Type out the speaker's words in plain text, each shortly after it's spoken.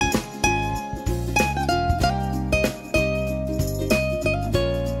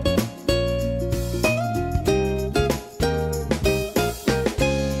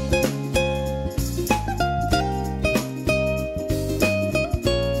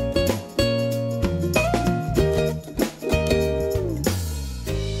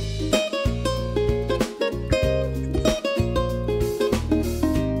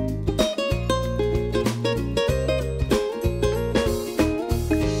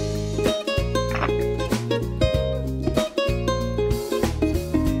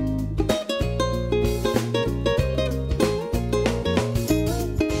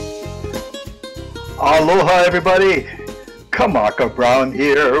Aloha, everybody. Kamaka Brown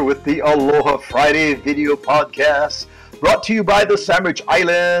here with the Aloha Friday video podcast brought to you by the Sandwich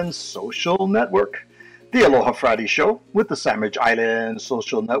Islands Social Network. The Aloha Friday Show with the Sandwich Islands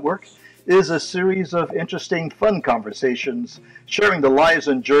Social Network is a series of interesting, fun conversations sharing the lives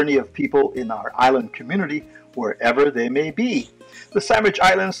and journey of people in our island community wherever they may be. The Sandwich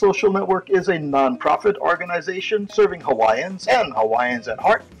Islands Social Network is a non-profit organization serving Hawaiians and Hawaiians at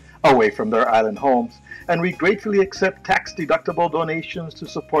heart away from their island homes, and we gratefully accept tax-deductible donations to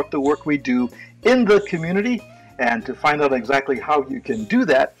support the work we do in the community. And to find out exactly how you can do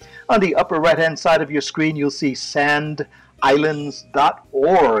that, on the upper right-hand side of your screen, you'll see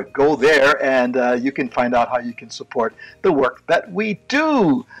sandislands.org. Go there and you can find out how you can support the work that we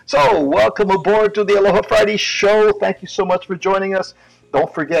do. So, welcome aboard to the Aloha Friday Show. Thank you so much for joining us.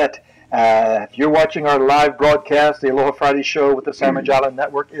 Don't forget, if you're watching our live broadcast, the Aloha Friday Show with the Sandwich Island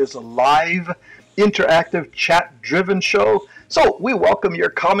Network is a live, interactive, chat-driven show. So we welcome your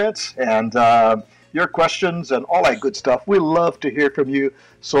comments and your questions and all that good stuff. We love to hear from you.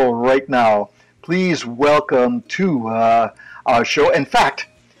 So right now, please welcome to our show. In fact,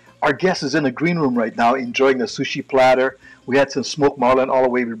 our guest is in the green room right now enjoying the sushi platter. We had some smoked marlin all the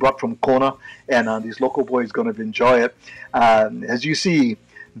way we brought from Kona, and these local boys going to enjoy it. As you see,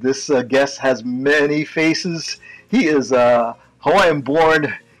 this guest has many faces. He is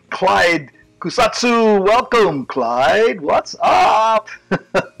Hawaiian-born Clyde Kusatsu. Welcome, Clyde. What's up?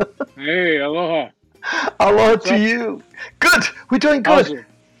 Hey, aloha. Aloha to you. Good. We're doing good. Awesome.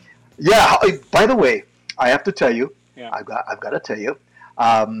 Yeah. By the way, I have to tell you, Yeah. I've got to tell you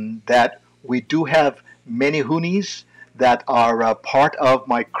that we do have many hoonies that are part of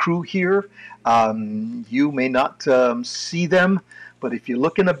my crew here. You may not see them, but if you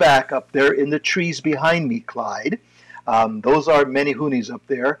look in the back up there in the trees behind me, Clyde, those are many hoonies up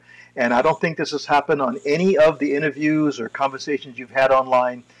there. And I don't think this has happened on any of the interviews or conversations you've had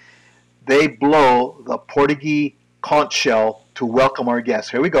online. They blow the Portuguese conch shell to welcome our guests.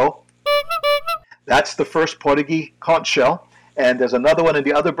 Here we go. That's the first Portuguese conch shell. And there's another one in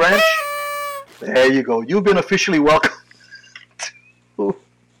the other branch. There you go. You've been officially welcomed to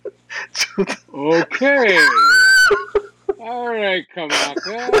Okay. All right,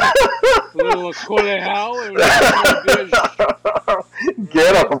 Kamaka. Little kolehau and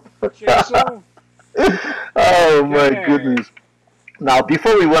Get them. Jason. Oh, my Okay. goodness. Now,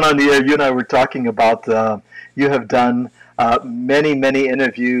 before we went on the air, you and I were talking about you have done many, many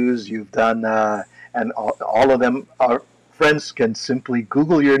interviews. You've done, and all of them, our friends can simply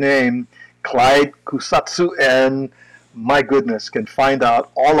Google your name, Clyde Kusatsu, and my goodness, can find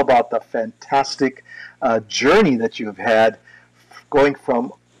out all about the fantastic journey that you've had going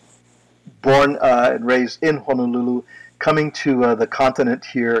from born and raised in Honolulu, coming to the continent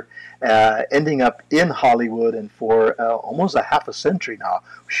here, ending up in Hollywood, and for almost a half a century now.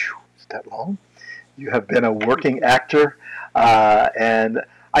 Whew, is that long? You have been a working actor, and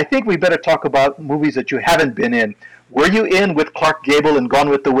I think we better talk about movies that you haven't been in. Were you in with Clark Gable and Gone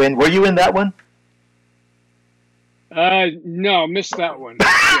with the Wind? Were you in that one? No, missed that one.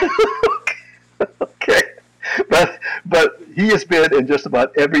 Yeah. Okay, but he has been in just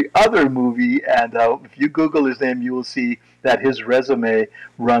about every other movie, and if you Google his name, you will see that his resume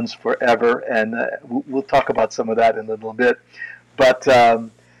runs forever, and we'll talk about some of that in a little bit. But I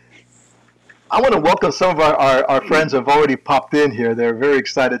want to welcome some of our friends who have already popped in here. They're very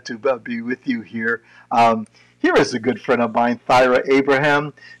excited to be with you here. Here is a good friend of mine, Thyra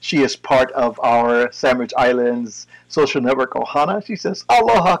Abraham. She is part of our Sandwich Islands social network, Ohana. She says,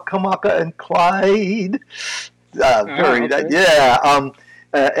 Aloha, Kamaka, and Clyde. Very okay. yeah.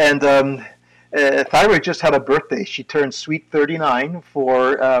 Thyra just had a birthday. She turned sweet 39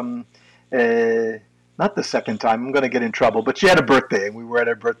 for, not the second time. I'm going to get in trouble, but she had a birthday, and we were at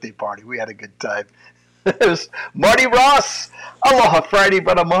her birthday party. We had a good time. There's Marty Ross. Aloha Friday,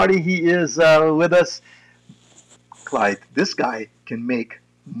 brother Marty. He is with us. Clyde, this guy can make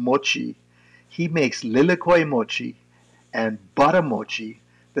mochi. He makes lilikoi mochi and butter mochi.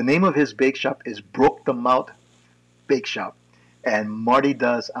 The name of his bake shop is Broke the Mouth Bake Shop. And Marty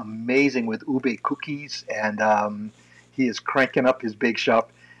does amazing with ube cookies, and he is cranking up his bake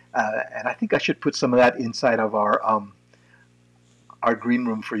shop. And I think I should put some of that inside of our green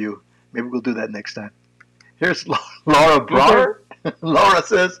room for you. Maybe we'll do that next time. Here's Laura Brower. Laura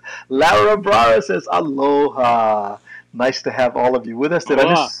Brara says, aloha. Nice to have all of you with us. Did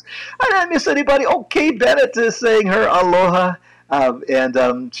I miss anybody? Oh, Kay Bennett is saying her aloha.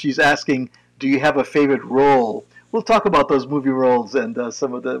 And she's asking, do you have a favorite role? We'll talk about those movie roles and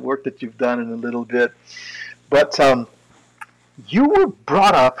some of the work that you've done in a little bit. But you were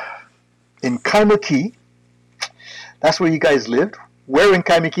brought up in Kaimaki. That's where you guys lived. Where in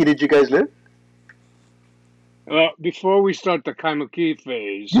Kaimaki did you guys live? Before we start the Kaimuki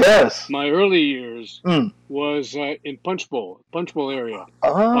phase, Yes. my early years Mm. was in Punch Bowl area on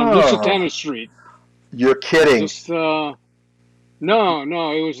Oh, Lusitania Street. you're kidding. Just no,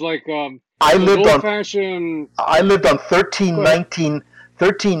 it was like I those lived old on fashioned. I lived on Go ahead.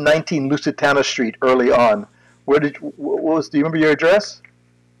 1319 Lusitana Street early on. Where did what was? Do you remember your address?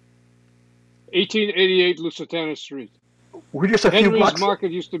 1888 Lusitania Street. We're just a few Henry's blocks.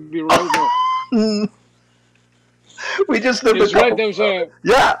 Market used to be right there. We just lived a It's right. couple. There was a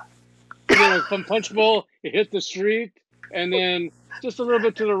Yeah. from Punch Bowl. It hit the street, and then just a little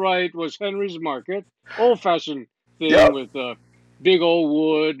bit to the right was Henry's Market, old fashioned thing Yep. with big old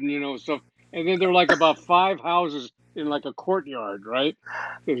wood and stuff. And then there were like about five houses in like a courtyard, right?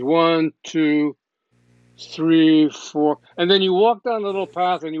 There's one, two, three, four, and then you walk down the little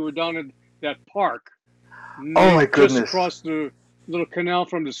path, and you were down in that park Oh my just goodness. across the little canal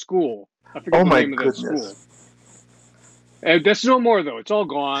from the school. I forget Oh the my name of that goodness. school. And that's no more though. It's all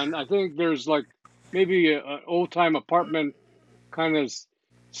gone. I think there's like maybe an old time apartment, kind of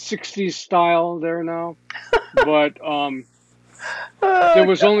 60s style there now. But there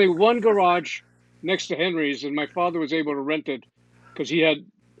was God. only one garage next to Henry's, and my father was able to rent it because he had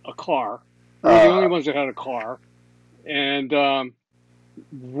a car. We were the only Uh, ones that had a car. And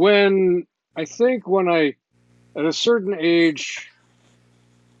when I think when I at a certain age,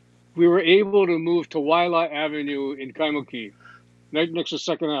 we were able to move to Waila Avenue in Kaimuki, right next to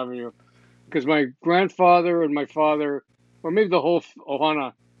Second Avenue, because my grandfather and my father, or maybe the whole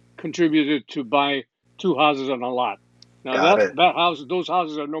Ohana, contributed to buy two houses on a lot. Now got it. those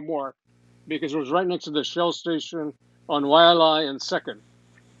houses are no more, because it was right next to the Shell station on Wailea and Second,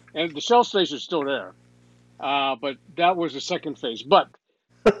 and the Shell station is still there. But that was the second phase. But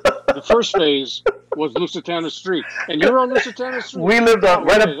the first phase was Lusitania Street, and you're on Lusitania Street. We lived on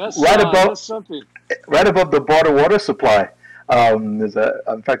Oh, okay, that's something. right above the border water supply.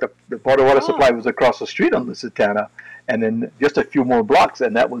 In fact, the border water Ah, supply was across the street on Lusitana, and then just a few more blocks,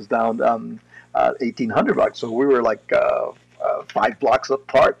 and that was down 1800 blocks. So we were like 5 blocks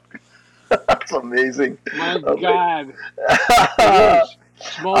apart. That's amazing. my Amazing. God, it is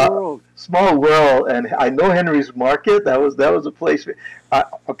small world. Small world, and I know Henry's Market. That was a place.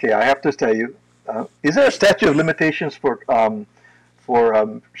 Okay, I have to tell you, is there a statute of limitations for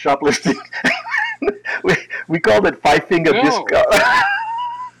shoplifting? we we called it five finger No, discount.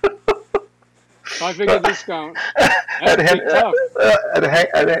 5 figure discount. That's at, pretty tough.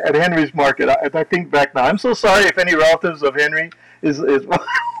 at Henry's Market. I think back now. I'm so sorry if any relatives of Henry is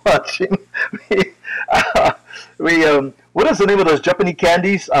watching. We, what is the name of those Japanese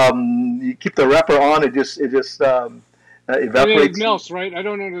candies? You keep the wrapper on, it And it evaporates. melts, right? I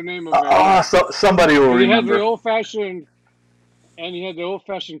don't know the name of it. Yeah, Somebody will and you had the remember. old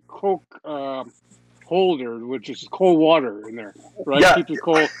fashioned, Coke holder, which is cold water in there, right? Yeah, Keep the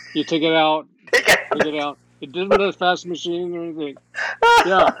cold. You take it out, take take it out. It didn't have a fast machine or anything.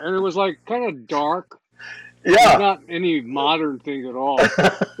 Yeah, and it was like kind of dark. It was yeah. not any modern thing at all.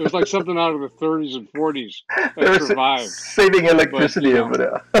 It was like something out of the 30s and 40s that They're survived. saving But electricity over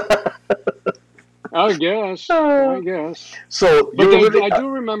there. I guess, I guess. So But you're living. I do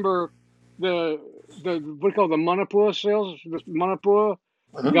remember the what do you call it, the Manapua sales, the Manapua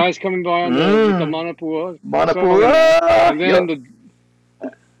Mm, guys coming by on the with the mm, Manapua stuff, Manapura. and then Yep.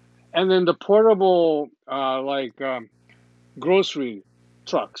 the portable grocery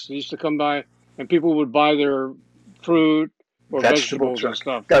trucks. They used to come by, and people would buy their fruit or Vegetable vegetables and truck.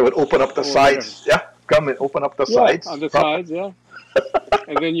 stuff Guy would open up the or whatever. sides. Yeah, come and open up the Yeah, on sides. the sides, yeah.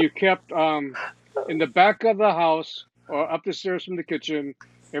 And then you kept in the back of the house or up the stairs from the kitchen.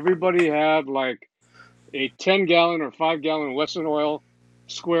 Everybody had like a 10-gallon or 5-gallon Western oil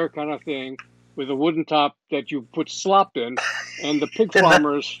square kind of thing with a wooden top that you put slop in, and the pig And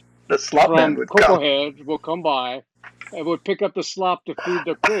farmers the slop man from would Cocoa come. Head will come by and would pick up the slop to feed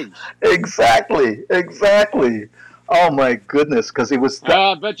their pigs. Exactly, exactly. Oh my goodness, because it was that.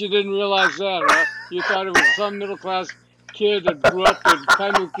 I bet you didn't realize that, huh? You thought it was some middle class kid that grew up in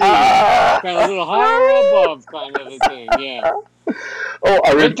Kaimuki, kind of a little higher above kind of a thing. Yeah. Oh,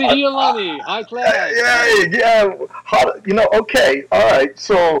 I Went to remember. Iolani, high class. Yeah, Yeah. yeah. Okay, all right.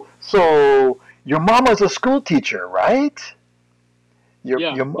 So your mama's a school teacher, right? Your mom.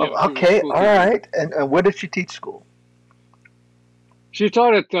 Yeah. She was a Okay, school all teacher. right. And where did she teach school? She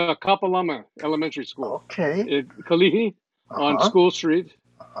taught at Kapalama Elementary School Okay. in Kalihi Uh on huh. School Street.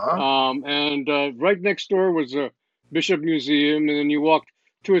 Uh huh. And right next door was a Bishop Museum. And then you walked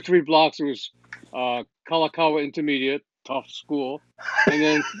 2 or 3 blocks, it was Kalakaua Intermediate. tough school. And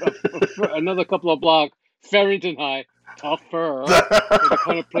then another couple of blocks, Farrington High, tougher. The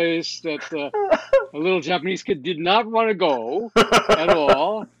kind of place that a little Japanese kid did not want to go at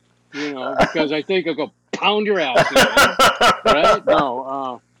all, because I think I'll go pound your ass in, right?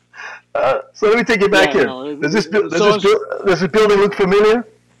 No, So let me take you back yeah, here. no. Does this building look familiar?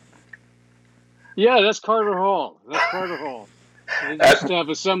 Yeah, that's Carter Hall. That's Carter Hall. They used At to have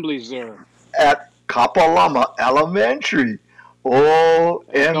assemblies there. at Kapalama Elementary. Kapalama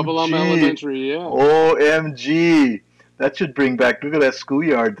OMG. Elementary, yeah. OMG. That should bring back, look at that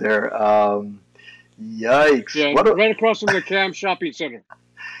schoolyard there. Yikes. Yeah, What a right across from the Cam Shopping Center.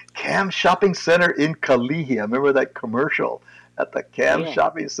 Cam Shopping Center in Kalihi. I remember that commercial at the Cam Yeah,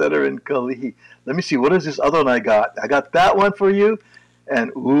 Shopping Center in Kalihi. Let me see. What is this other one I got? I got that one for you.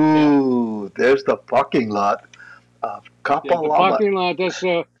 And yeah, ooh, there's the parking lot of yeah. The Kapalama. parking lot, that's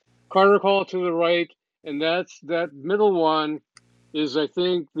Carter Hall to the right, and that middle one is, I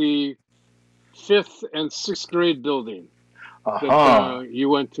think, the fifth and sixth grade building that Uh-huh. you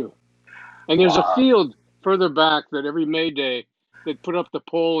went to. And there's a Wow. field further back that every May Day they put up the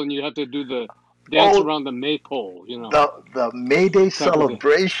pole, and you have to do the dance Oh, around the maypole, the May Day type of thing.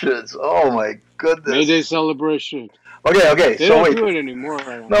 celebrations. Oh my May Day goodness. celebration. Okay, okay. They So don't wait. do it anymore,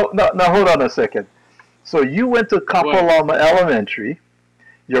 I don't No, think. no, no. Hold on a second. So you went to What? Kapalama Elementary.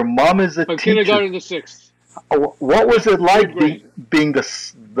 Your mom is a From teacher. kindergarten to sixth, What was it third like grade. being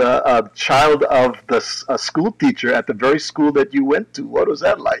the child of the school teacher at the very school that you went to? What was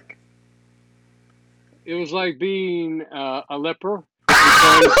that like? It was like being a leper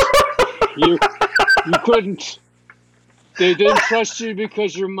because you you couldn't. They didn't trust you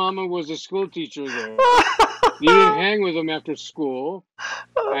because your mama was a school teacher there. You didn't hang with them after school,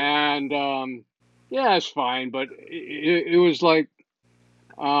 and yeah, it's fine. But it was like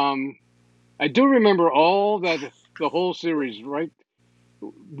um, I do remember all that, the whole series. Right,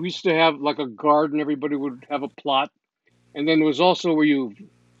 we used to have like a garden. Everybody would have a plot, and then there was also where you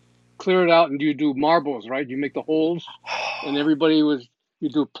clear it out and you do marbles. Right, you make the holes, and everybody was you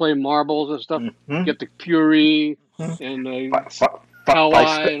do play marbles and stuff. Mm-hmm. Get the curie and the Five, five, five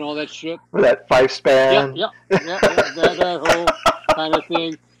Kawai span, and all that shit. that five Yep, span. yep, yep, yep. That whole kind of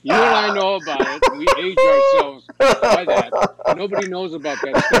thing. You and I know about it. We age ourselves by that. Nobody knows about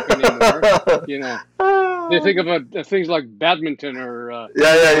that stuff anymore. You know, they think about things like badminton or Yeah,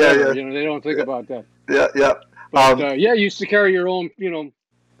 yeah, yeah, whatever. yeah, They don't think about that. yeah, yeah. But yeah, you used to carry your own,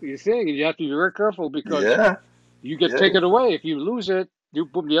 your thing, and you have to be very careful because Yeah, you get yeah. taken away. If you lose it,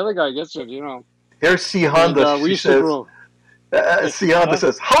 boom, the other guy gets it. Here's C And Honda. we She used to says, grow. C Honda Huh?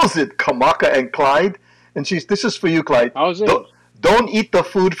 says, "How's it, Kamaka and Clyde?" And this is for you, Clyde. How's Don't it? don't eat the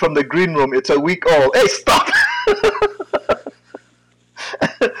food from the green room. It's a week old. Hey, stop!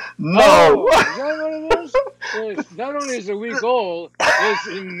 No. Oh, is that what it is? It's not only is a week old, it's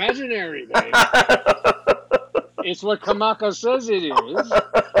imaginary, baby. It's what Kamaka says it is,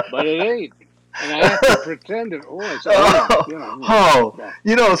 but it ain't. And I have to pretend it. Oh, it's old. Oh,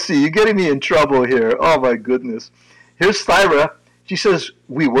 Yeah. see, you're getting me in trouble here. Oh my goodness. Here's Thyra. She says,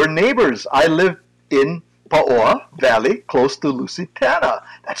 "We were neighbors. I lived in Paoa Valley, close to Lusitana."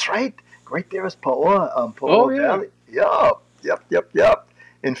 That's right. Right there is Paoa, Oh, Paoa yeah. Valley. Yup, yep, yep, yep.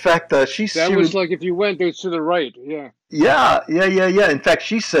 In fact, That was like if you went there to the right. Yeah. yeah, yeah, yeah, yeah. In fact,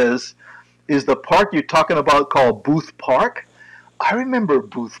 she says, "Is the park you're talking about called Booth Park?" I remember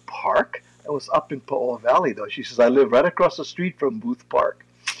Booth Park. That was up in Paoa Valley, though. She says, "I live right across the street from Booth Park."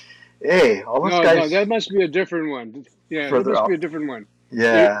 Hey, all those No, no, guys that must be a different one. Yeah, that further must be out. a different one.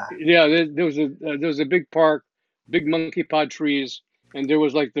 Yeah. Yeah, there was a big park, big monkey pod trees, and there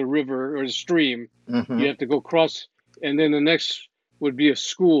was like the river or the stream. Mm-hmm. You have to go cross, and then the next would be a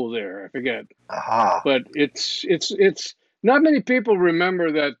school there. I forget, Aha. but it's not many people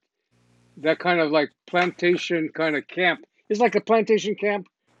remember that kind of like plantation kind of camp. It's like a plantation camp,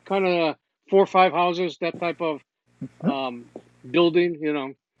 kind of 4 or 5 houses, that type of um, building.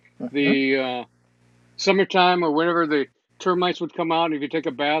 Mm-hmm. The summertime or whenever the termites would come out, and if you take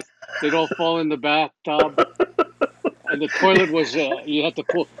a bath, they'd all fall in the bathtub. And the toilet was you had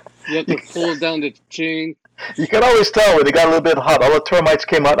You, to pull down the chain. you can always tell when it got a little bit hot. All the termites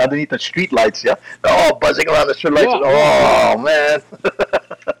came out underneath the street lights, yeah? They're all buzzing around the street lights. Yeah, yeah, yeah. Oh, man.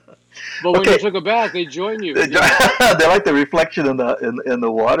 But when you Okay. took a bath, they join you. They like the reflection in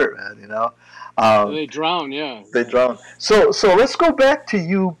the water, man. Um, They drown. Yeah, they yeah. drown. So let's go back to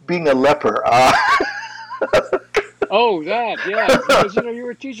you being a leper. Oh, that, yeah, because you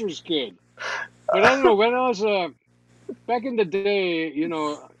were a teacher's kid. But I don't know when I was back in the day.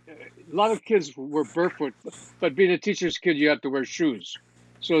 A lot of kids were barefoot, but being a teacher's kid, you have to wear shoes.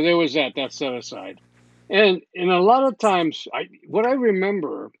 So there was that set aside. And a lot of times, what I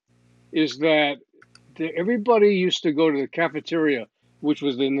remember is that everybody used to go to the cafeteria, which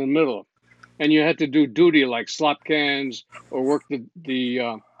was in the middle, and you had to do duty like slop cans or work the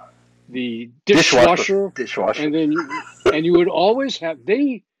Dishwasher. dishwasher, Dishwasher. and then you would always have.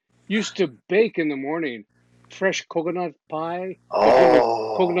 They used to bake in the morning fresh coconut pie,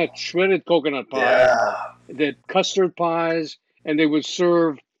 Oh, coconut shredded coconut pie, yeah. the custard pies, and they would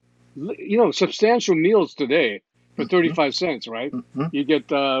serve substantial meals today for Hmm. 35 cents, right? Hmm. You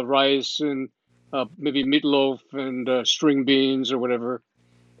get rice and maybe meatloaf and string beans or whatever,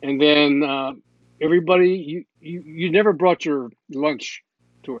 and then everybody you never brought your lunch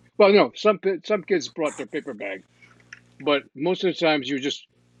to it. Well, no, some kids brought their paper bag, but most of the times you just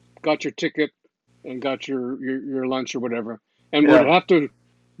got your ticket and got your lunch or whatever, and would Yeah. have to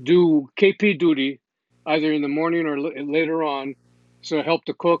do KP duty either in the morning or later on, so help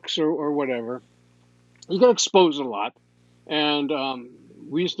the cooks or whatever. You get exposed a lot, and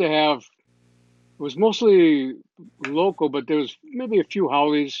we used to have it was mostly local, but there was maybe a few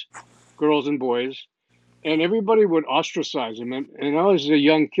haoles, girls and boys, and everybody would ostracize him. And I was a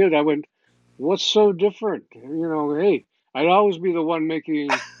young kid. I went, "What's so different?" Hey, I'd always be the one making,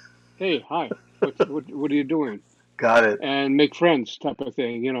 "Hey, hi, what are you doing?" Got it. And make friends, type of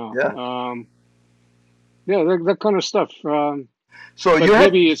thing. Yeah. Yeah, that kind of stuff. So But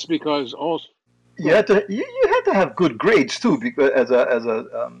maybe it's because also, go ahead. you had to have good grades too, because as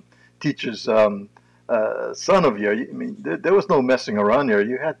a teacher's son of yours, I mean, there was no messing around here.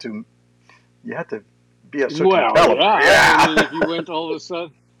 You had to be a certain Well, caliber. yeah. I mean, Yeah. if you went all of a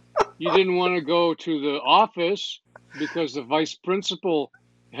sudden, you didn't want to go to the office because the vice principal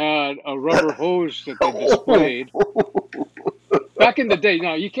had a rubber hose that they displayed back in the day.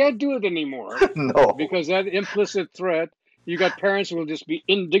 Now you can't do it anymore No. because that implicit threat. You got parents who will just be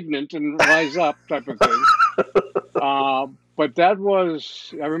indignant and rise up, type of thing. But that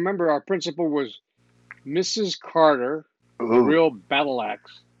was, I remember our principal was Mrs. Carter, a Ooh. real battle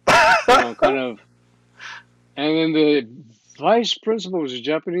axe, kind of. And then the vice principal was a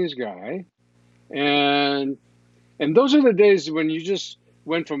Japanese guy, and those are the days when you just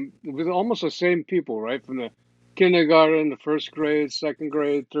went from with almost the same people, right? From the kindergarten, the first grade, second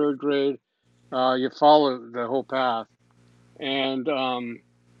grade, third grade. You follow the whole path. And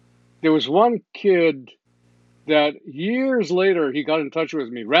there was one kid that years later he got in touch with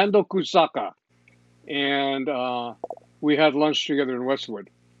me, Randall Kusaka, and we had lunch together in Westwood.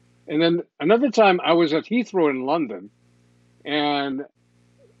 And then another time I was at Heathrow in London, and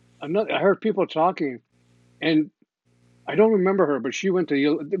I heard people talking, and I don't remember her, but she went to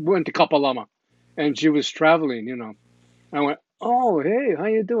Kapalama, and she was traveling. I went, "Oh, hey, how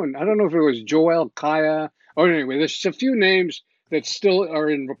you doing?" I don't know if it was Joel Kaya or anyway. There's a few names that still are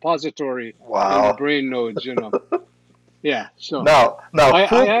in repository in the Wow. brain nodes. Yeah. So Now, I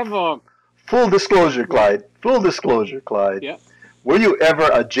full have full disclosure, go ahead. Clyde. Full disclosure, Clyde. Yeah. Were you ever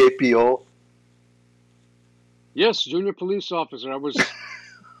a JPO? Yes, junior police officer. I was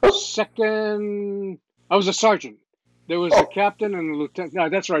second. I was a sergeant. There was a Oh, captain and a lieutenant. No,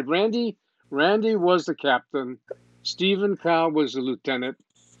 that's right. Randy was the captain. Stephen Cow was the lieutenant.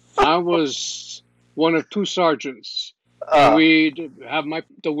 I was one of two sergeants, and uh, we'd have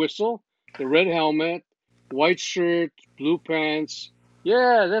the whistle, the red helmet, white shirt, blue pants.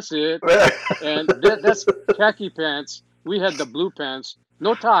 Yeah, that's it. And that's khaki pants. We had the blue pants,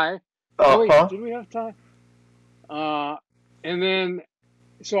 no tie. Oh wait, uh-huh. did we have tie? Uh, and then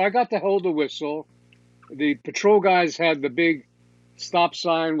so I got to hold the whistle. The patrol guys had the big stop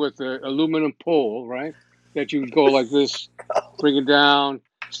sign with the aluminum pole, right? That you would go like this, bring it down,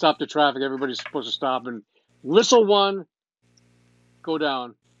 stop the traffic. Everybody's supposed to stop and whistle one, go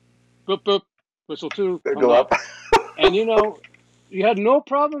down. Boop, boop. Whistle two, They come go up. up. And you had no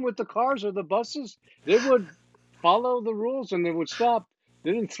problem with the cars or the buses. They would follow the rules and they would stop.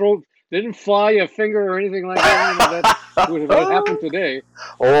 They didn't fly a finger or anything like that. That would have happened today.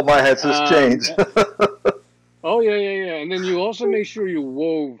 Oh, my head's just Um, changed. oh yeah, yeah, yeah. And then you also make sure you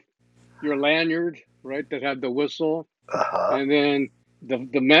wove your lanyard, right, that had the whistle, Uh-huh. and then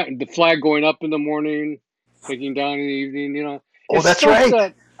the flag going up in the morning, taking down in the evening. Oh, It's that's stuff right.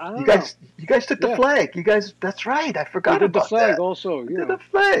 that I You don't know. guys, you guys took the Yeah, flag. You guys, that's right. I we forgot did the about flag that. also. We did the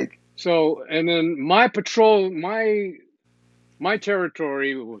flag. So and then my patrol, my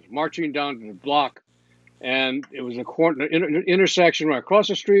territory was marching down to the block, and it was a corner intersection right across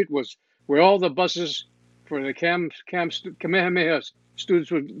the street was where all the buses for the Kamehameha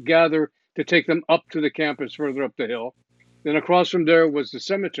students would gather to take them up to the campus further up the hill. Then across from there was the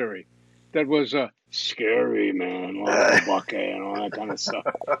cemetery. That was scary, man. A lot of Uh, bucket and all that kind of stuff.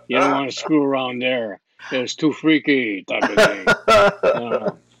 You don't want to screw around there. It's too freaky type of thing.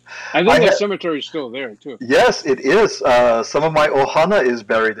 Uh, I I think that had cemetery's still there too. Yes, it is. Some of my ohana is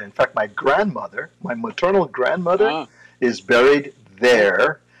buried. In fact, my grandmother, my maternal grandmother, Ah, is buried oh,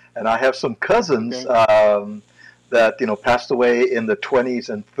 there, and I have some cousins okay. that passed away in the 20s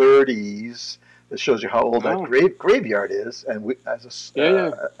and 30s. That shows you how old that Ah, graveyard is. And yeah,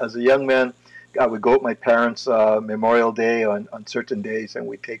 yeah. as a young man, I would go with my parents Memorial Day on certain days, and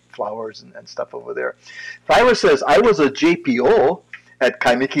we take flowers and stuff over there. Thyra says I was a JPO at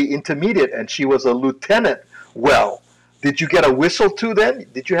Kaimiki Intermediate, and she was a lieutenant. Well, did you get a whistle too? Then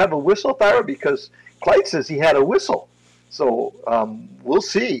did you have a whistle, Thyra? Because Clyde says he had a whistle. So we'll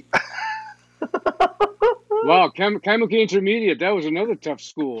see. Wow, Kaimuki Intermediate. That was another tough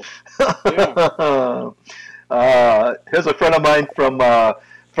school. Yeah. Here's a friend of mine from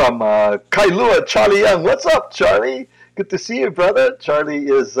Kailua, Charlie Young. What's up, Charlie? Good to see you, brother. Charlie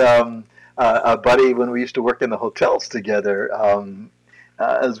is a buddy when we used to work in the hotels together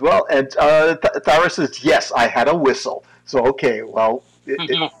as well. And Thyra says, yes, I had a whistle. So okay, well,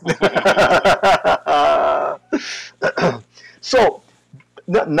 so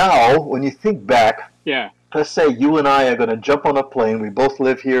now when you think back, Yeah. let's say you and I are going to jump on a plane. We both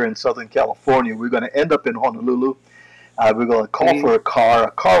live here in Southern California. We're going to end up in Honolulu. We're going to call Mhm. for a car.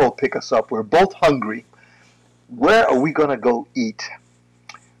 A car will pick us up. We're both hungry. Where are we going to go eat?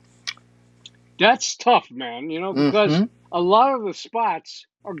 That's tough, man, because Mm-hmm. a lot of the spots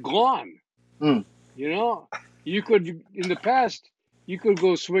are gone. Mm. You know, you could in the past you could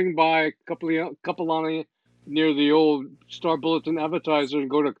go swing by Kapalani near the old Star Bulletin Advertiser and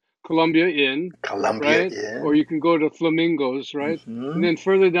go to Columbia Inn, Columbia right? Or Inn. you can go to Flamingos, right? And Mm-hmm. then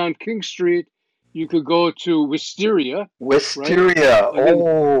further down King Street, you could go to Wisteria, right? Wisteria. And then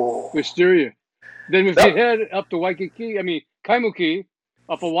Oh. Wisteria. Then if you That, head up to Waikiki, I mean Kaimuki,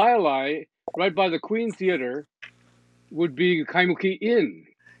 up a Wailai, right by the Queen Theater, would be Kaimuki Inn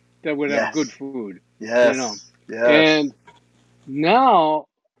that would have good yes. food, you know. Yes. Yes. And now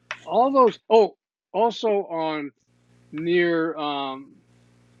all those also on near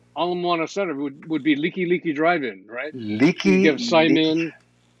Ala Moana Center would be Leaky Leaky Drive-In, right? You Leaky, give leaky. Simon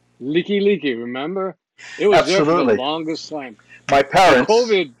Leaky Leaky, remember? It was there for the Absolutely. longest time. My But parents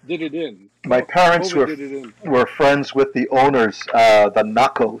COVID did it in. my parents COVID did it in. were friends with the owners, the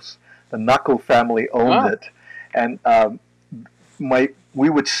Nakos. The Nako family owned Ah, it, and we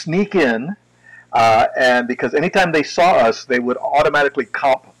would sneak in, and because anytime they saw us, they would automatically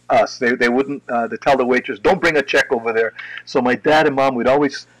comp us. They wouldn't they tell the waitress, "Don't bring a check over there." So my dad and mom would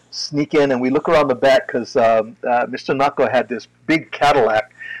always sneak in, and we look around the back because Mr. Nako had this big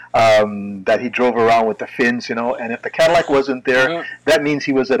Cadillac that he drove around with the fins, and if the Cadillac wasn't there, uh-huh. that means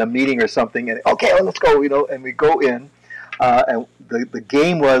he was at a meeting or something. And okay, well, let's go, and we go in, and the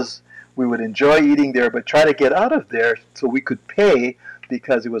game was we would enjoy eating there, but try to get out of there so we could pay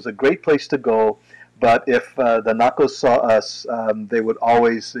because it was a great place to go. But if the Nakos saw us, they would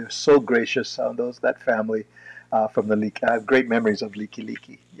always, they're so gracious, that family from the Leaky. I have great memories of Leaky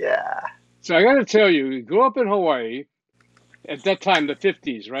Leaky. Yeah. So I got to tell you, you grew up in Hawaii at that time, the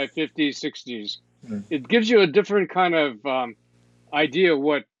 50s, right? 50s, 60s. Mm. It gives you a different kind of idea of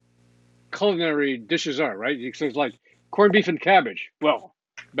what culinary dishes are, right? So it's like corned beef and cabbage. Well,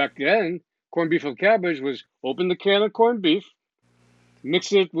 back then, corned beef and cabbage was open the can of corned beef,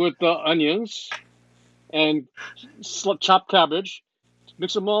 mix it with the onions, and chop cabbage,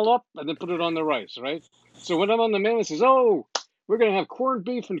 mix them all up, and then put it on the rice, right? So when I'm on the menu, it says, "Oh, we're gonna have corned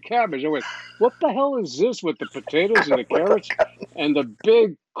beef and cabbage." I went, "What the hell is this with the potatoes and the carrots and the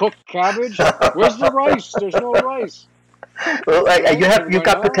big cooked cabbage? Where's the rice? There's no rice." Well, And we're you've going,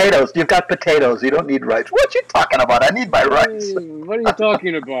 got "Oh, potatoes. You've got potatoes. You don't need rice. What you talking about? I need my rice. what are you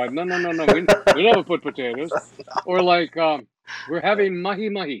talking about? No, no, no, no. We never put potatoes." Or like, we're having mahi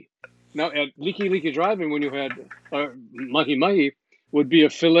mahi. Now at Leaky Leaky Drive-In, when you had mahi mahi, would be a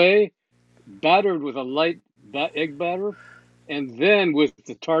fillet battered with a light egg batter, and then with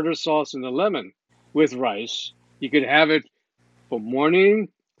the tartar sauce and the lemon with rice. You could have it for morning,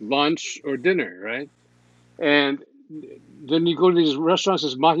 lunch, or dinner, right? And then you go to these restaurants,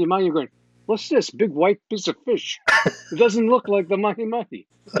 it's mahi mahi. You're going, what's this big white piece of fish? It doesn't look like the mahi mahi.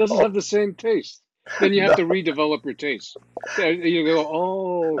 It doesn't No, have the same taste. Then you have no. to redevelop your taste. You go,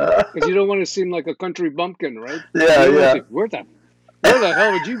 oh, Uh, because you don't want to seem like a country bumpkin, right? You yeah, don't want to yeah. say, where the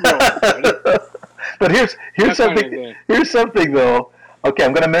hell did you grow up, buddy? But here's That kind something. of thing. Here's something though. Okay,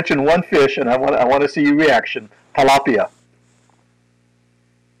 I'm going to mention one fish, and I want to see your reaction. Tilapia.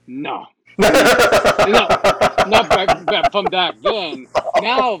 No, no, not from back then.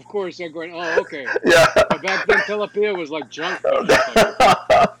 Now, of course, they're going, oh, okay. Yeah. But back then, tilapia was like junk fish type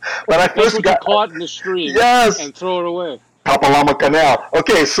of thing. when I That's first what you got, caught in the stream yes, and throw it away. Kapalama Canal.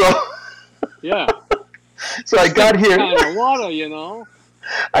 Okay, so Yeah. so I got Sticky here. kind of water.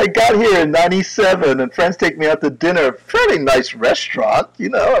 I got here in '97, and friends take me out to dinner. Fairly nice restaurant, you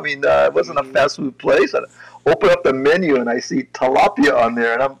know. I mean, it wasn't a Mm, fast food place. I open up the menu and I see tilapia on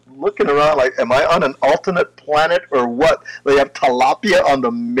there, and I'm looking around like, am I on an alternate planet or what? They have tilapia on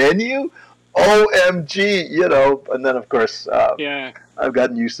the menu. OMG, you know. And then of course, yeah. I've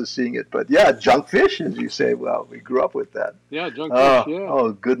gotten used to seeing it. But yeah, junk fish, as you say. Well, we grew up with that. Yeah, junk fish. Oh, Yeah.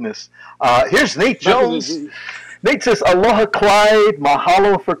 oh goodness. Here's Nate Back in the Jones. day. Nate says, Aloha, Clyde.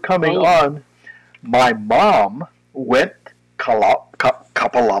 Mahalo for coming Aloha. on. My mom went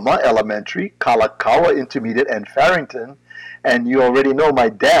Kapalama Elementary, Kalakaua Intermediate, and Farrington. And you already know my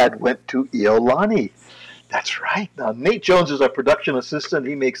dad went to Iolani. That's right. Now, Nate Jones is our production assistant.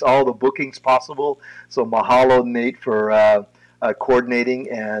 He makes all the bookings possible. So mahalo, Nate, for coordinating.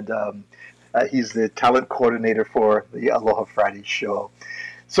 And he's the talent coordinator for the Aloha Friday show.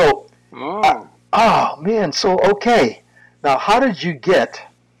 So, Oh. oh, man. So, okay. Now, how did you get?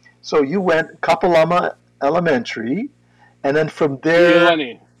 So, you went Kapalama Elementary, and then from To there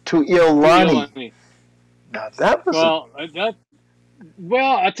Iolani. to To Iolani. Iolani. Now, that was a.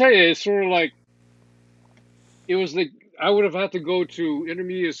 Well, I tell you, it's sort of like, it was like, I would have had to go to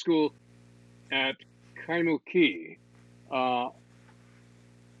intermediate school at Kaimuki, uh,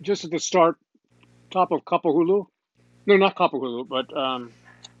 just at the start, top of Kapahulu. No, not Kapahulu, but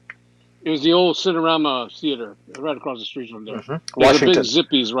it was the old Cinerama Theater right across the street from there. There's a big Washington.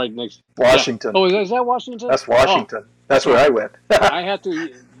 Zippy's right next. Yeah. Washington. Oh, is that Washington? That's Oh, Washington. That's where so I went. I had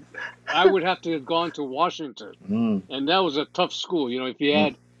to. I would have to have gone to Washington, Mm, and that was a tough school. If you mm.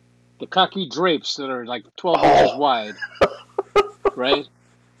 had the khaki drapes that are like 12 inches Oh. wide, right?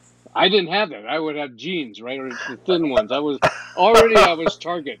 I didn't have that. I would have jeans, right, or the thin ones. I was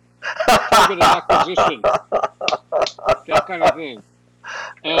target acquisition, that kind of thing,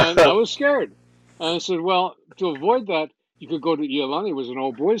 and I was scared. And I said, well, to avoid that, you could go to Iolani. It was an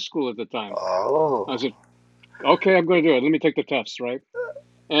all boys school at the time. I Oh. said, okay, I'm going to do it. Let me take the tests, right?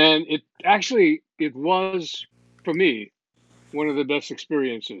 And it was for me one of the best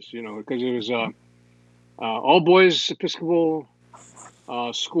experiences, because it was all boys Episcopal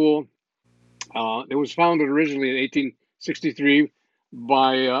school. It was founded originally in 1863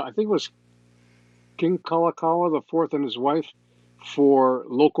 by I think it was King Kalakaua the Fourth and his wife for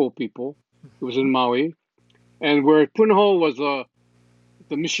local people. It was in Maui, and where Punahou was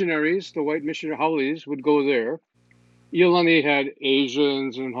the missionaries, the white missionary haoles would go there. Iolani had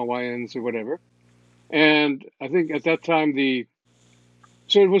Asians and Hawaiians or whatever, and I think at that time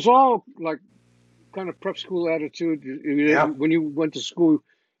so it was all like kind of prep school attitude. Yeah. When you went to school,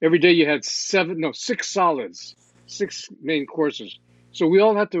 every day you had six solids, six main courses. So we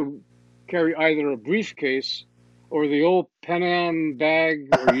all had to carry either a briefcase or the old Pan Am bag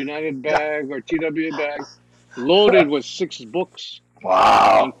or United Yeah. bag or TWA bag, loaded with six books and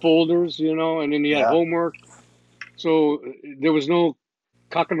Wow. folders, and then you had Yeah. homework. So there was no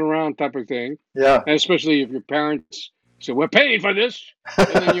cocking around type of thing, Yeah. and especially if your parents said, "We're paying for this," and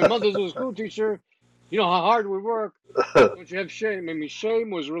then your mother's a school teacher. You know how hard we work. Don't you have shame? I mean,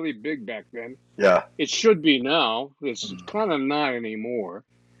 shame was really big back then. Yeah. It should be now. It's Mm, kind of not anymore.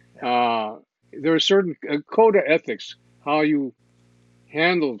 yeah. Uh, there are certain code of ethics how you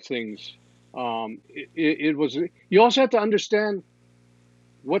handle things. It was. You also have to understand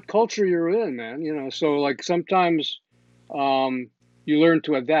what culture you're in, man. So like sometimes um, you learn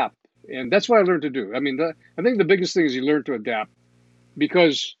to adapt, and that's what I learned to do. I mean, I think the biggest thing is you learn to adapt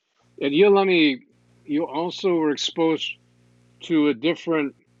because at Iolani you also were exposed to a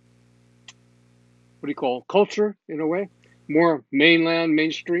different, what do you call, culture in a way, more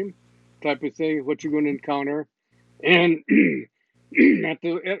mainstream type of thing. What you're going to encounter, and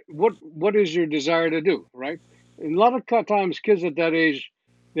what is your desire to do, right? And a lot of times, kids at that age,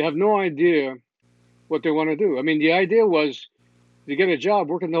 they have no idea what they want to do. I mean, the idea was to get a job,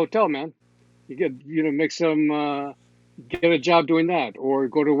 work in the hotel, man. You get, make some, get a job doing that, or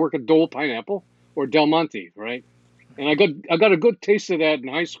go to work at Dole Pineapple or Del Monte, right? And I got a good taste of that in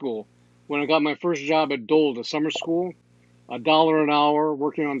high school when I got my first job at Dole, the summer school, $1 an hour,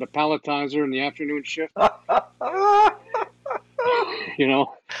 working on the palletizer in the afternoon shift. You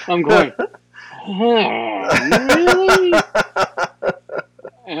know, I'm going, really?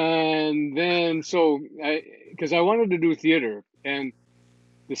 And then because I wanted to do theater, and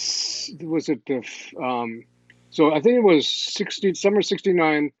this was it the so I think it was summer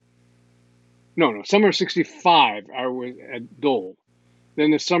 69. No, summer 65. I was at Dole.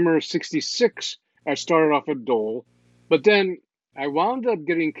 Then the summer of '66, I started off at Dole, but then I wound up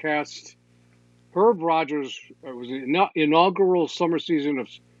getting cast. Herb Rogers was the inaugural summer season of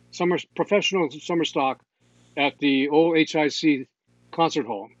summer professional summer stock at the old HIC concert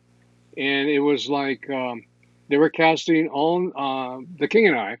hall, and it was like they were casting on The King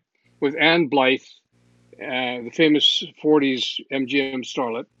and I with Anne Blythe, the famous '40s MGM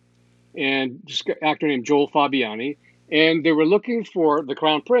starlet, and this actor named Joel Fabiani, and they were looking for the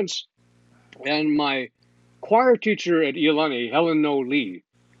Crown Prince, and my choir teacher at Iolani, Helen No Lee,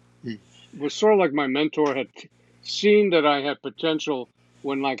 was sort of like my mentor, had seen that I had potential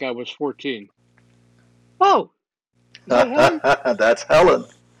when like I was 14. Oh, is that Helen? That's Helen.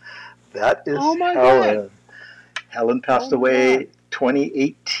 That is Oh my God. Helen. Helen Oh passed my God. away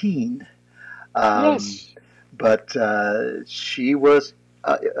 2018. Um, Yes. but she was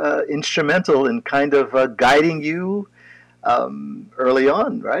instrumental in kind of guiding you early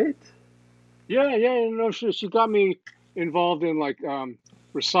on, right? Yeah, yeah. No, she got me involved in like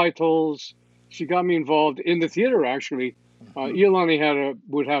recitals. She got me involved in the theater actually. Mhm. Iolani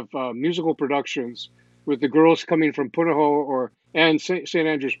would have musical productions with the girls coming from Punahou or and St.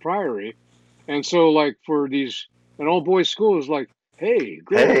 Andrew's Priory, and so like for these an all boys school is like, hey,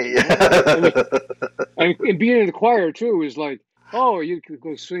 girls, Hey. you know, and being in the choir too is like, oh, you could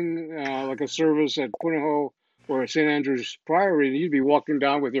go sing like a service at Punahou or St. Andrew's Priory, and you'd be walking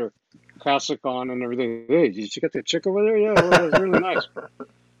down with your cassock on and everything. Hey, did you get that chick over there? Yeah, well, that's really nice.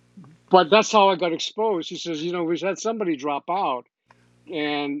 But that's how I got exposed. He says, you know, we've had somebody drop out,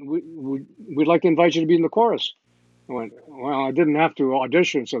 and we'd like to invite you to be in the chorus. I went, well, I didn't have to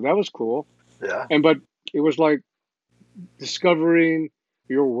audition, so that was cool. Yeah. But it was like discovering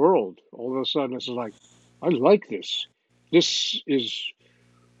your world. All of a sudden, it's like, I like this. This is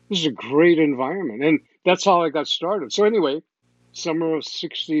this is a great environment, and that's how I got started. So anyway, summer of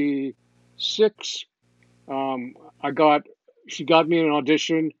 '66, um, I got she got me an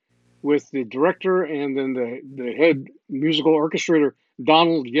audition with the director and then the head musical orchestrator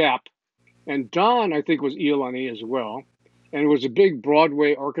Donald Yap, and Don I think was Iolani as well, and was a big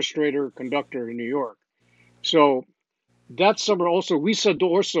Broadway orchestrator conductor in New York. So that summer also Wisa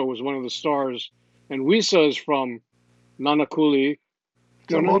Dorso was one of the stars, and Wisa is from Nanakuli.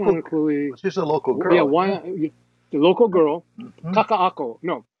 It's No, a not local. Nanakuli. She's a local Yeah, girl. Yeah. why the local girl, Mm-hmm. Kakaako.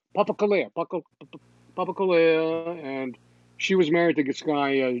 No, Papakalea. Papakalea, and she was married to this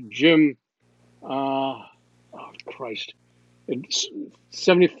guy Jim. Oh Christ, it's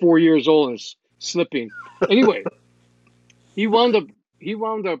 74 years old and slipping. Anyway, he wound up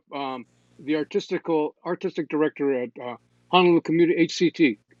the artistic director at Honolulu Community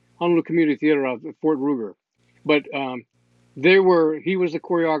HCT, Honolulu Community Theater out at Fort Ruger, but he was the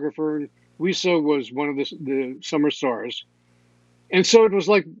choreographer, and Wisa was one of the summer stars, and so it was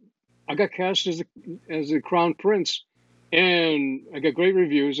like I got cast as a crown prince, and I got great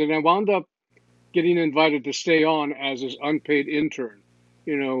reviews, and I wound up getting invited to stay on as his unpaid intern,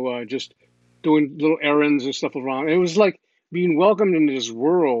 just doing little errands and stuff around. It was like being welcomed into this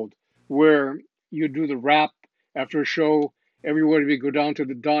world where you do the wrap after a show. Everybody would go down to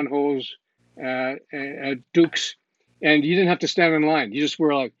the Don Ho's at Duke's, and you didn't have to stand in line. You just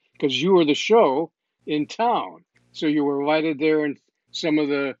were like, because you were the show in town. So you were invited there, and some of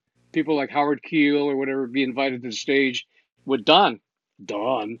the people like Howard Keel or whatever be invited to the stage with Don,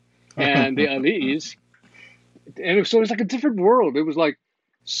 and the Ali's, so it was like a different world. It was like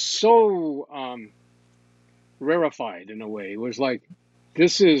so rarefied in a way. It was like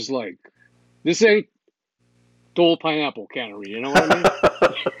this is like this ain't Dole Pineapple Cannery. You know what I mean?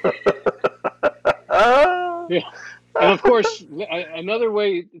 Yeah. And of course, another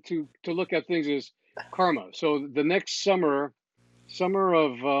way to look at things is karma. So the next summer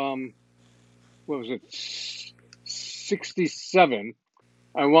of what was it, '67,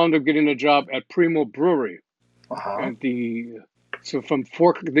 I wound up getting a job at Primo Brewery Uh-huh. at from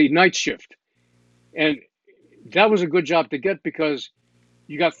the night shift, and that was a good job to get because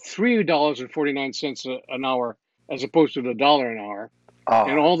you got $3.49 an hour as opposed to the dollar an hour,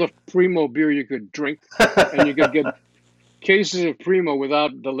 and Ah. all the Primo beer you could drink, and you could get cases of Primo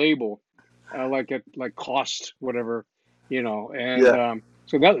without the label, like cost whatever, and Yeah.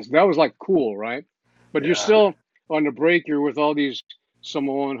 so that was like cool, right? But you're Yeah. still on the break. You're with all these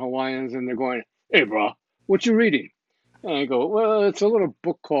Samoan Hawaiians, and they're going, "Hey, bro, what you reading?" And I go, "Well, it's a little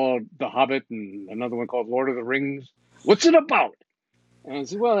book called The Hobbit and another one called Lord of the Rings. What's it about?" And I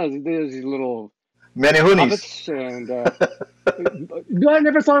said, "Well, there's these little Many hoonies. hobbits, and I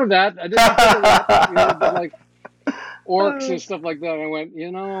never thought of that. I didn't think of that. But like orcs and stuff like that." I went,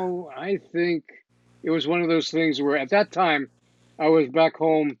 I think it was one of those things where at that time I was back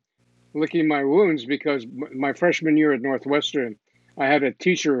home licking my wounds because my freshman year at Northwestern, I had a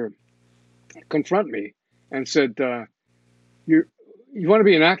teacher confront me and said, "You you want to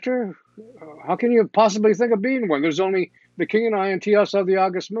be an actor? How can you possibly think of being one? There's only The King and I and Tea House of the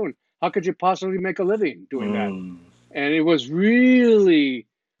August Moon. How could you possibly make a living doing that?" Mm. And it was really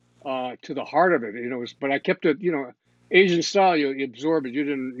to the heart of it. But I kept it, Asian style. You absorb it. You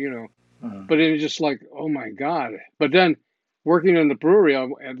didn't, Mm. But it was just like, oh my God. But then working in the brewery at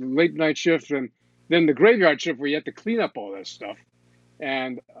the late night shift and then the graveyard shift where you had to clean up all that stuff.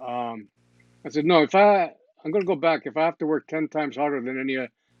 And I said, no, I'm going to go back. If I have to work 10 times harder than any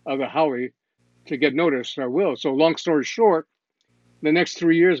other Howie to get noticed, I will. So long story short, the next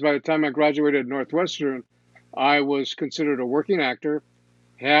 3 years, by the time I graduated at Northwestern, I was considered a working actor.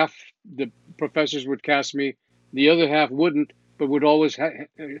 Half the professors would cast me, the other half wouldn't, but would always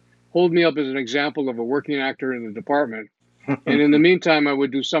hold me up as an example of a working actor in the department. And in the meantime, I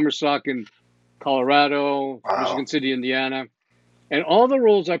would do summer stock in Colorado, Wow. Michigan City, Indiana, and all the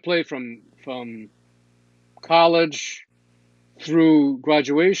roles I played from college through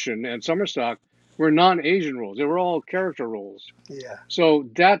graduation and summer stock were non-Asian roles. They were all character roles. Yeah. So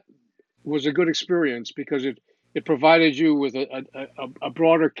that was a good experience because it provided you with a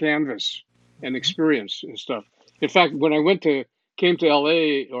broader canvas and experience and stuff. In fact, when I came to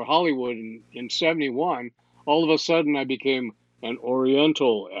LA or Hollywood in 71, all of a sudden I became an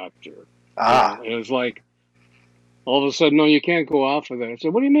Oriental actor. Ah. It was like all of a sudden, no, you can't go off of that. I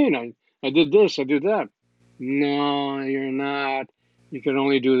said, what do you mean? I did this, I did that. No, you're not. You can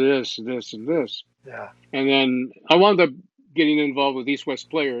only do this, this, and this. Yeah. And then I wound up getting involved with East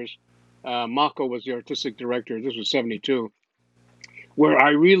West Players. Mako was the artistic director. This was 72, where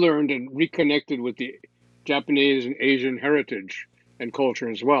I relearned and reconnected with the Japanese and Asian heritage and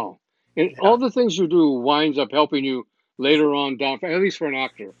culture as well. And Yeah. all the things you do winds up helping you later on down, at least for an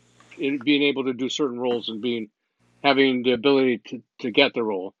actor, in being able to do certain roles and having the ability to get the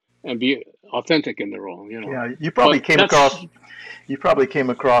role and be authentic in the role. Yeah. But that's, You probably came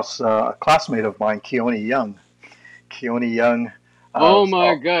across a classmate of mine, Keone Young. Keone Young. oh Was,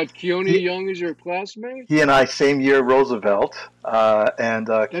 my God, Keone he Young is your classmate? he and I same year Roosevelt, and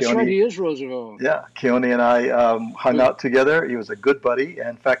That's right, Keone. he is Roosevelt. Yeah, Keone and I hung Was, out together. He was a good buddy.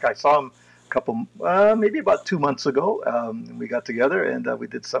 In fact, I saw him a couple, maybe about 2 months ago. We got together and we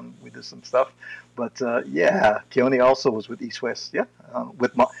did some stuff. But yeah, Keone also was with East West. Yeah,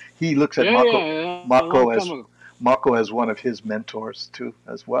 he looks at yeah, yeah, a long Mako time as ago. Mako as one of his mentors too,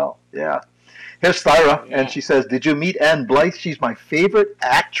 as well. Yeah. Here's Thyra, and Yeah. she says, "Did you meet Ann Blythe? She's my favorite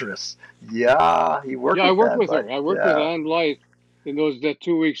actress." Yeah, he worked Yeah, I with worked Ann with Blythe. her. I worked with Yeah, Anne Blythe in that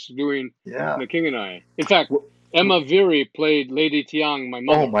 2 weeks doing yeah. The King and I. In fact, Emma Veary played Lady Tiang, my Oh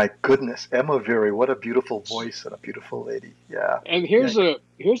mother. my goodness, Emma Very, what a beautiful voice and a beautiful lady. Yeah, And yeah.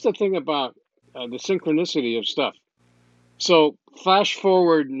 here's the thing about the synchronicity of stuff. So flash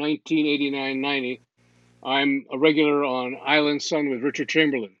forward 1989, 90, I'm a regular on Island Sun with Richard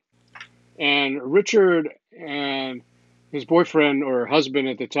Chamberlain. And Richard and his boyfriend or husband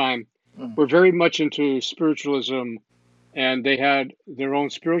at the time Mm. were very much into spiritualism, and they had their own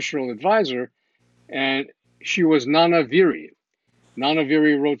spiritual advisor, and she was Nana Viri. Nana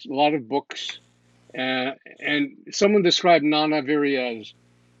Viri wrote a lot of books, and someone described Nana Viri as,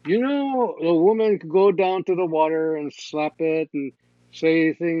 a woman could go down to the water and slap it and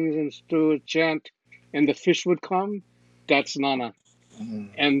say things and do a chant, and the fish would come. That's Nana. Mm.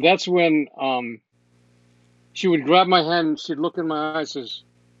 And that's when she would grab my hand and she'd look in my eyes and says,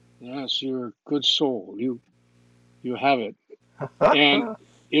 yes, you're a good soul. You have it. And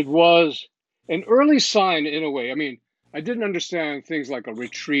it was an early sign in a way. I mean, I didn't understand things like a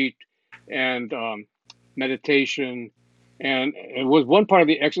retreat and meditation. And it was one part of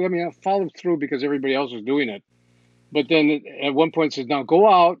the exercise. I mean, I followed through because everybody else was doing it. But then at one point it says, now go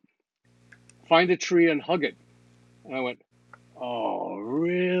out, find a tree and hug it. And I went, oh,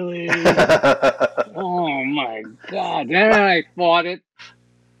 really? Oh my God. Then I fought it.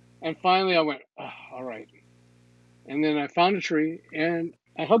 And finally I went, oh, all right. And then I found a tree and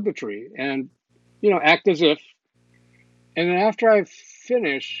I hugged the tree and, act as if. And then after I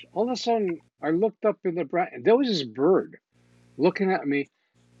finished, all of a sudden I looked up in the branch and there was this bird looking at me.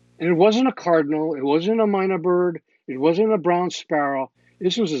 And it wasn't a cardinal, it wasn't a minor bird, it wasn't a brown sparrow.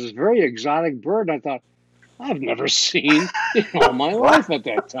 This was this very exotic bird. And I thought, I've never seen in all my What? life at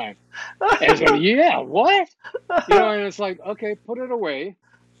that time. And so, yeah, what? And it's like, okay, put it away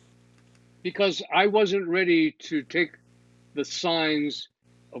because I wasn't ready to take the signs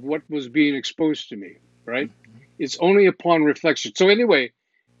of what was being exposed to me, right? It's only upon reflection. So anyway,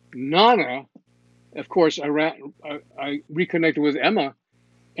 Nana, of course, I reconnected with Emma,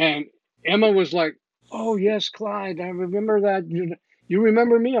 and Emma was like, "Oh yes, Clyde, I remember that. You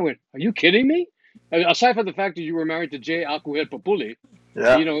remember me?" I went, "Are you kidding me?" Aside from the fact that you were married to J. Akuhet Papuli,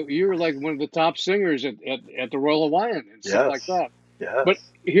 Yeah. you're like one of the top singers at the Royal Hawaiian and stuff like Yes. that. But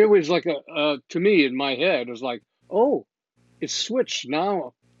Yes. here was like to me in my head, it was like, oh, it's switched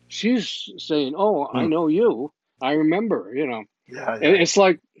now. She's saying, "Oh, I Hmm. know you. I remember." Yeah. And Yeah. it's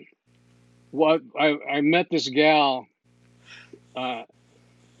like what I met this gal, uh,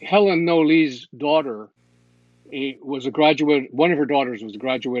 Helen No-Lee's daughter. Was a graduate. One of her daughters was a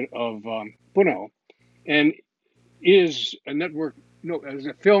graduate of Puno, and is a network, no, as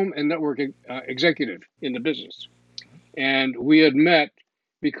a film and network executive in the business. And we had met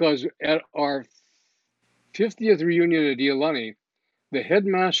because at our 50th reunion at Iolani, the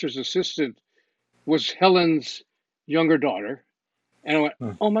headmaster's assistant was Helen's younger daughter. And I went,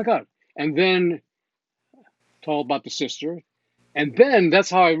 Hmm. oh my God. And then told about the sister. And then that's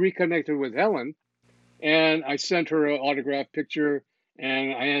how I reconnected with Helen. And I sent her an autographed picture.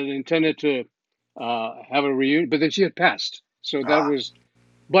 And I had intended to have a reunion, but then she had passed. So that Ah. was,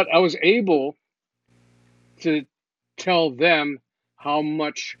 but I was able to tell them how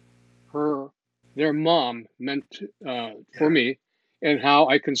much their mom meant for Yeah. me, and how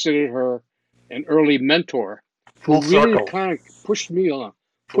I considered her an early mentor Full who really circle. kind of Full pushed me around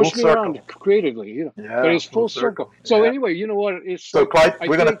circle. creatively. But Yeah. it's Full full circle. circle. So Yeah. anyway, you know what? It's So Clyde, I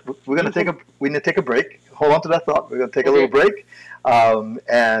we're gonna think we're gonna take people. a we need to take a break. Hold on to that thought. We're gonna take a little Okay. break,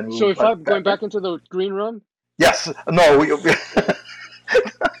 and we'll So be if I'm back. going back into the green room, Yes. No.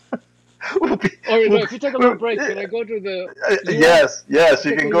 We'll be, or no, we'll, if you take a little we'll, break, can I go to the Lua? yes. Yes.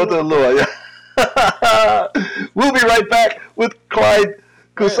 You Take a can go to little. the Okay. Lua. Yeah. We'll be right back with Clyde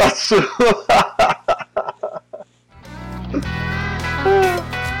All right. Kusatsu.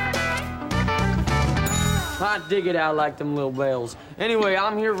 I dig it out like them little bells. Anyway,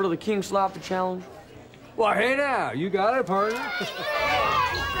 I'm here for the King Slaughter Challenge. Well, hey now, you got it, partner.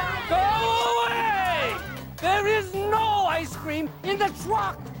 Go away! There is no ice cream in the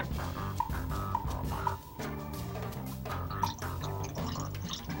truck!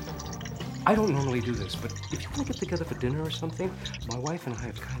 I don't normally do this, but if you want to get together for dinner or something, my wife and I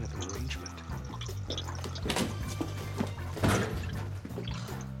have kind of an arrangement.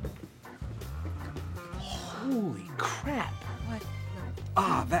 Holy crap. What?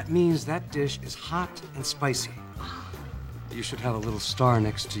 Ah, that means that dish is hot and spicy. You should have a little star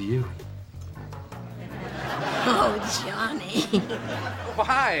next to you. Oh, Johnny.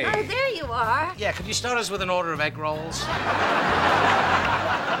 Why? Oh, there you are. Yeah, could you start us with an order of egg rolls?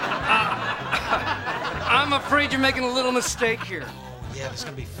 I'm afraid you're making a little mistake here. Yeah, there's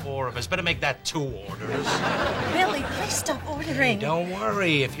gonna be 4 of us. Better make that 2 orders. Billy, please stop ordering. Don't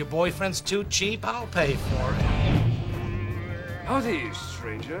worry. If your boyfriend's too cheap, I'll pay for it. Howdy,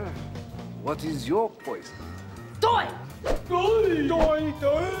 stranger. What is your poison? Doy! You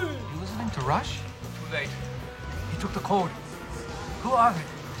listening to Rush? Too late. He took the code. Who are they?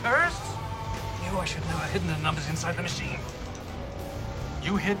 Terrorists? Knew I should never have hidden the numbers inside the machine.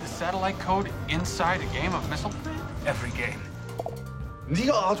 You hid the satellite code inside a game of missile defense? Every game.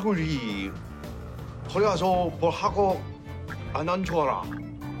 네가 아들이 거기 가서 뭘 하고 안 한 줄 알아.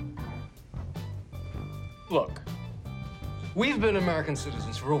 Look, we've been American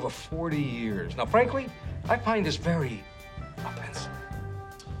citizens for over 40 years. Now, frankly, I find this very offensive.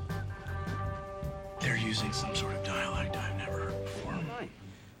 They're using some sort of dialect I've never heard before.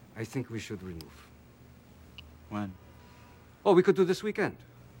 I think we should remove. When? Oh, we could do this weekend.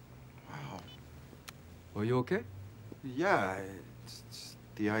 Wow. Are you okay? Yeah, it's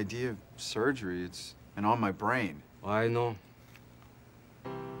the idea of surgery. It's been on my brain. I know.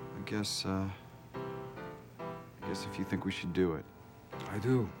 I guess if you think we should do it. I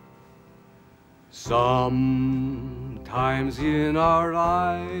do. Sometimes in our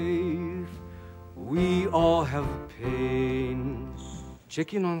life, we all have pain.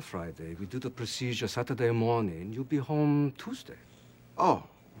 Check in on Friday. We do the procedure Saturday morning. You'll be home Tuesday. Oh,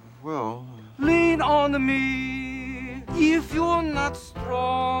 well, Lean on me if you're not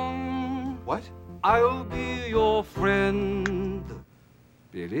strong. what? I'll be your friend.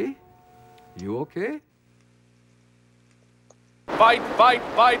 Billy, you okay? Fight, fight,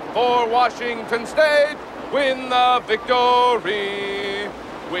 fight for Washington State. Win the victory.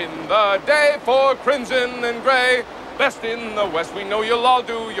 Win the day for crimson and gray. Best in the West, we know you'll all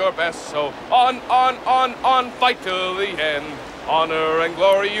do your best. So on, fight till the end. Honor and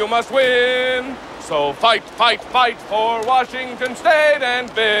glory you must win. So fight, fight, fight for Washington State and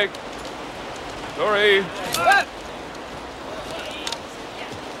victory.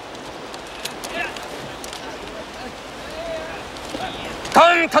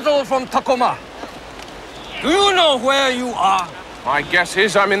 Tom Tuttle from Tacoma. Do you know where you are? My guess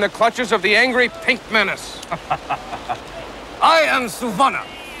is I'm in the clutches of the angry Pink Menace. I am Suvana.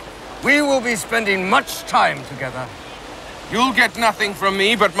 We will be spending much time together. You'll get nothing from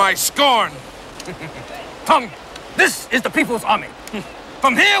me but my scorn. Tom, this is the People's Army.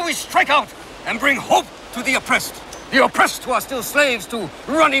 From here we strike out and bring hope to the oppressed. The oppressed who are still slaves to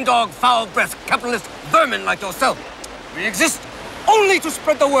running dog, foul-breathed, capitalist vermin like yourself. We exist only to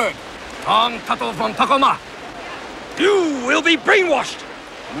spread the word. Tom Tuttle from Tacoma. You will be brainwashed.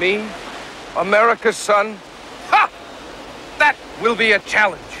 Me? America's son? Ha! That will be a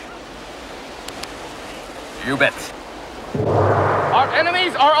challenge. You bet. Our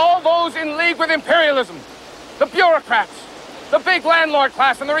enemies are all those in league with imperialism. The bureaucrats, the big landlord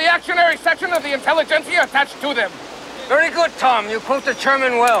class, and the reactionary section of the intelligentsia attached to them. Very good, Tom. You quote the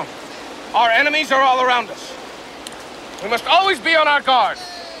chairman well. Our enemies are all around us. We must always be on our guard.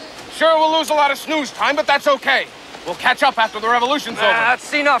 Sure, we'll lose a lot of snooze time, but that's okay. We'll catch up after the revolution's over.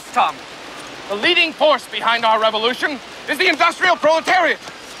 That's enough, Tom. The leading force behind our revolution is the industrial proletariat.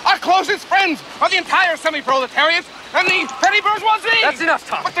 Our closest friends are the entire semi-proletariat and the petty bourgeoisie. That's enough,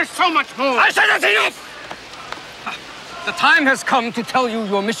 Tom. But there's so much more. I said that's enough! The time has come to tell you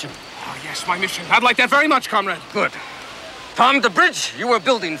your mission. Oh, yes, my mission. I'd like that very much, comrade. Good. Tom, the bridge you were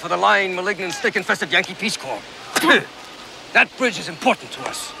building for the lying, malignant, snake-infested Yankee Peace Corps. That bridge is important to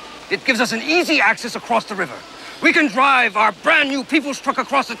us. It gives us an easy access across the river. We can drive our brand new people's truck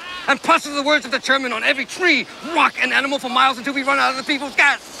across it and plaster the words of the chairman on every tree, rock, and animal for miles until we run out of the people's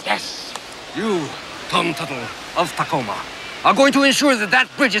gas. Yes. You, Tom Tuttle of Tacoma, are going to ensure that that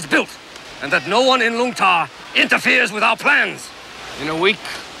bridge is built and that no one in Lungta interferes with our plans. In a week,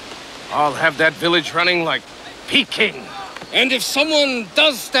 I'll have that village running like Peking. And if someone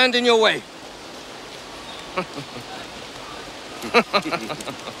does stand in your way...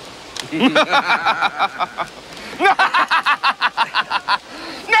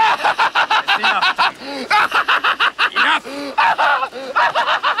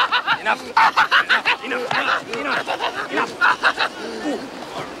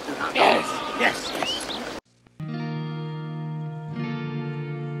 Yes.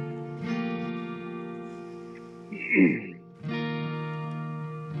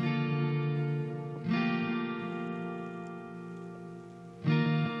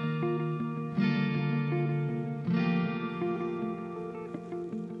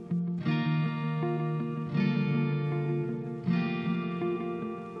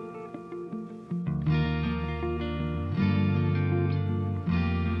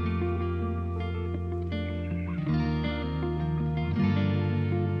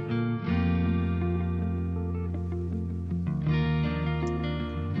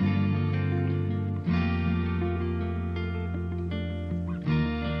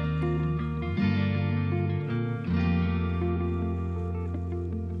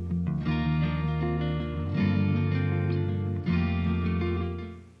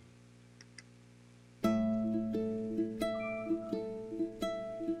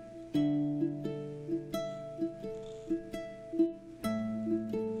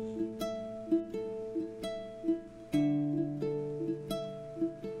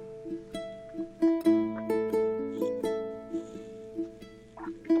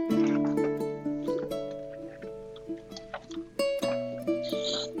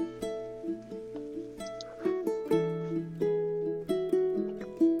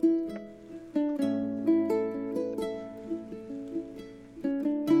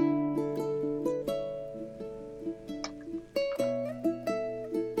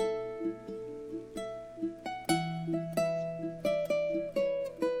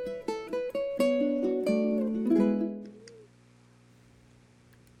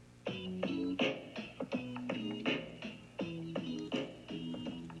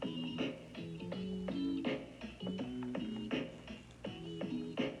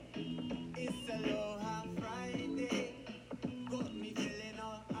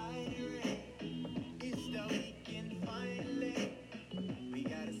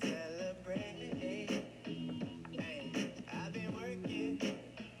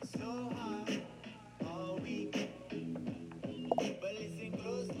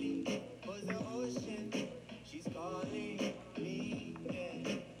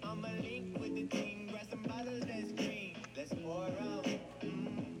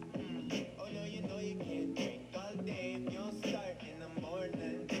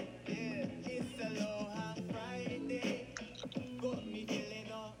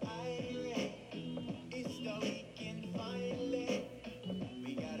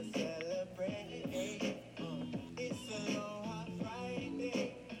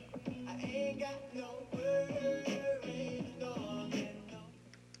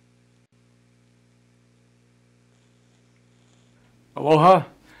 Aloha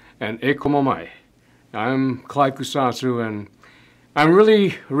and e komomai. I'm Clyde Kusatsu, and I'm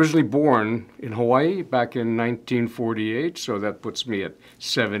really originally born in Hawaii back in 1948, so that puts me at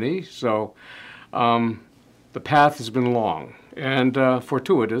 70. So the path has been long and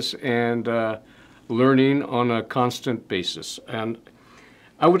fortuitous and learning on a constant basis. And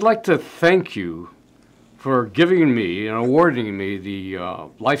I would like to thank you for giving me and awarding me the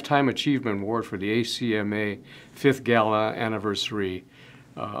Lifetime Achievement Award for the ACMA 5th Gala Anniversary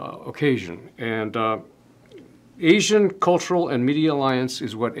occasion. And Asian Cultural and Media Alliance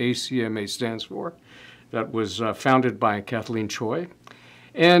is what ACMA stands for. That was founded by Kathleen Choi.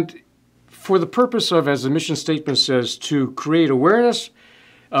 And for the purpose of, as the mission statement says, to create awareness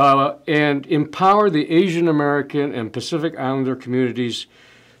and empower the Asian American and Pacific Islander communities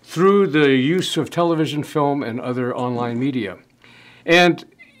through the use of television, film, and other online media. And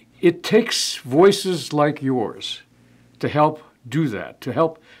it takes voices like yours to help do that, to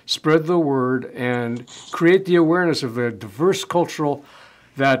help spread the word and create the awareness of the diverse cultural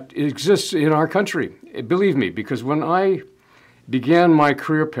that exists in our country. Believe me, because when I began my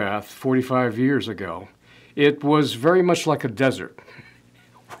career path 45 years ago, it was very much like a desert.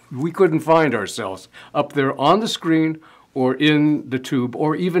 We couldn't find ourselves up there on the screen or in the tube,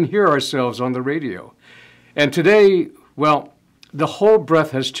 or even hear ourselves on the radio. And today, well, the whole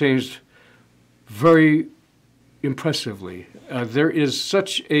breadth has changed very impressively. There is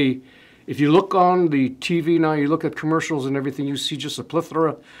such a, if you look on the TV now, you look at commercials and everything, you see just a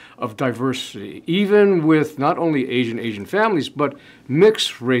plethora of diversity, even with not only Asian families, but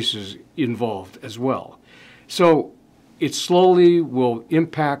mixed races involved as well. So it slowly will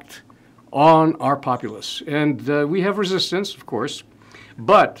impact on our populace. And we have resistance, of course,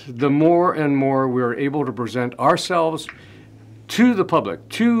 but the more and more we're able to present ourselves to the public,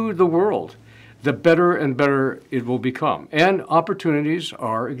 to the world, the better and better it will become. And opportunities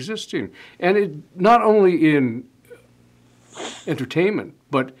are existing. And it not only in entertainment,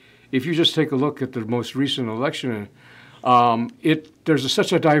 but if you just take a look at the most recent election, there's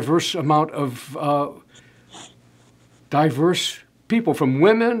such a diverse amount of diverse people, from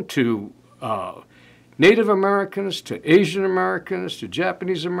women to Native Americans, to Asian Americans, to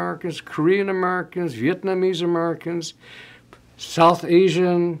Japanese Americans, Korean Americans, Vietnamese Americans, South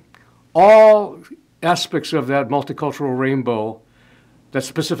Asian, all aspects of that multicultural rainbow,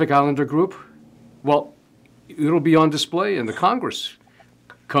 that Pacific Islander group. Well, it'll be on display in the Congress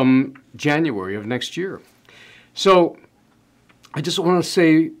come January of next year. So I just want to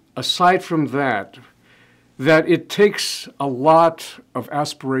say, aside from that, that it takes a lot of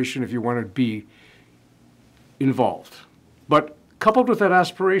aspiration if you want to be involved. But coupled with that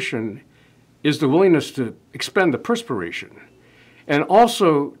aspiration is the willingness to expend the perspiration, and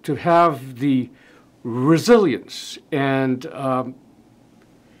also to have the resilience and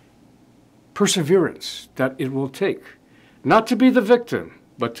perseverance that it will take, not to be the victim,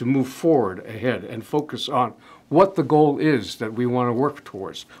 but to move forward ahead and focus on what the goal is that we want to work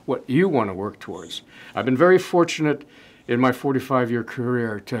towards, what you want to work towards. I've been very fortunate in my 45-year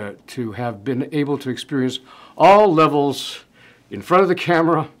career to have been able to experience all levels, in front of the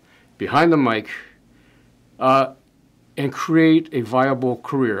camera, behind the mic, and create a viable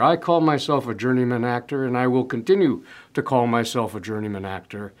career. I call myself a journeyman actor, and I will continue to call myself a journeyman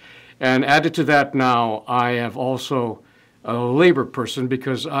actor. And added to that now, I have also a labor person,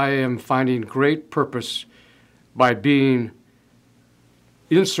 because I am finding great purpose by being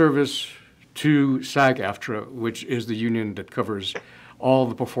in service to SAG-AFTRA, which is the union that covers all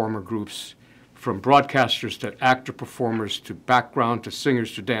the performer groups, from broadcasters to actor performers to background to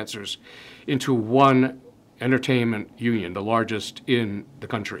singers to dancers, into one entertainment union, the largest in the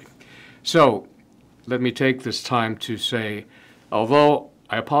country. So let me take this time to say, although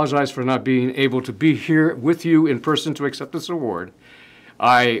I apologize for not being able to be here with you in person to accept this award,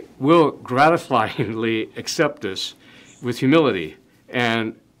 I will gratifyingly accept this with humility.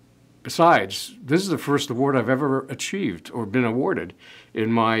 And besides, this is the first award I've ever achieved or been awarded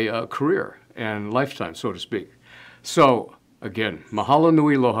in my career and lifetime, so to speak. So, again, mahalo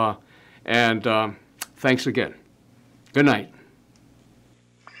nui loha, and thanks again. Good night.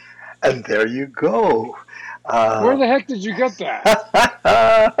 And there you go. Where the heck did you get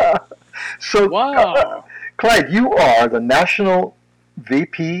that? So, Wow. Clyde, you are the National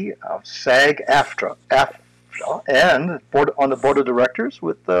VP of SAG-AFTRA, and on the board of directors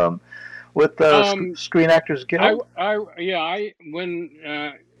with Screen Actors Guild. When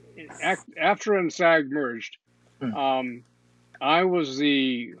AFTRA and SAG merged, I was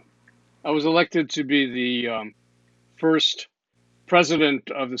elected to be the first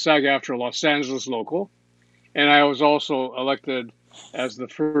president of the SAG-AFTRA Los Angeles local, and I was also elected as the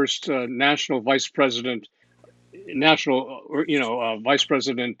first national vice president, vice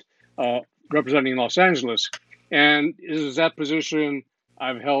president representing Los Angeles. And is that position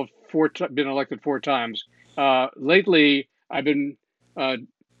I've held been elected 4 times. Lately, I've been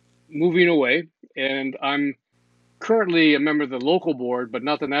moving away, and I'm currently a member of the local board, but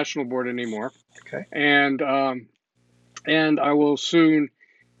not the national board anymore. Okay. And I will soon,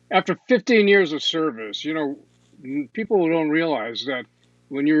 after 15 years of service, people don't realize that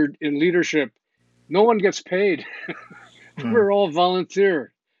when you're in leadership, no one gets paid. We're all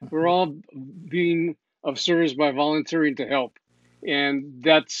volunteer. We're all being of service by volunteering to help. And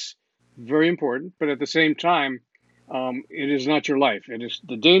that's very important. But at the same time, it is not your life.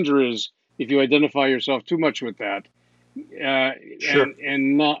 The danger is if you identify yourself too much with that, Sure.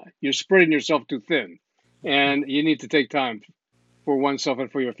 and not, you're spreading yourself too thin. And you need to take time for oneself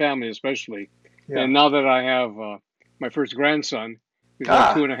and for your family, especially. Yeah. And now that I have my first grandson, he's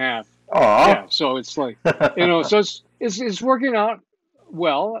like 2.5. Aw. Yeah, so it's like, so it's working out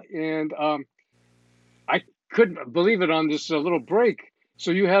well, and I couldn't believe it on this little break.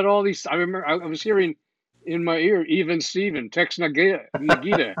 So you had all these. I remember I was hearing in my ear, Even Steven, Tex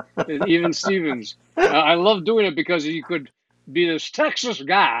Nagita, and Even Stevens. I love doing it because you could be this Texas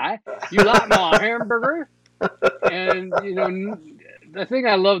guy. You like my hamburger, and the thing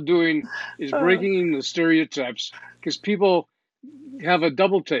I love doing is breaking the stereotypes, because people have a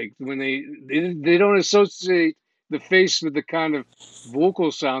double take when they don't associate the face with the kind of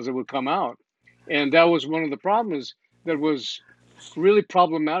vocal sounds that would come out. And that was one of the problems that was really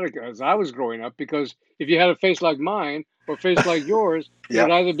problematic as I was growing up, because if you had a face like mine or a face like yours, Yeah. it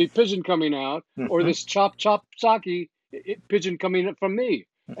would either be pigeon coming out or this chop sake pigeon coming up from me.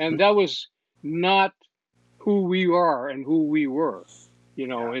 And that was not who we are and who we were.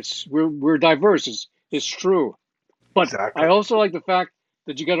 We're diverse. It's true. But Exactly. I also like the fact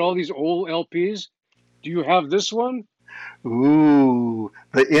that you got all these old LPs. Do you have this one? Ooh,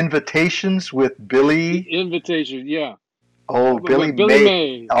 the Invitations with Billy. The Invitation, yeah. Oh, Billy Billy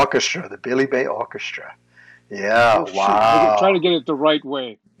May Orchestra, the Billy May Orchestra. Yeah, Oh, shoot. wow. Try to get it the right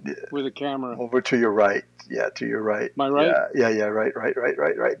way with the camera. Over to your right. Yeah, to your right. Am I right? Yeah, right.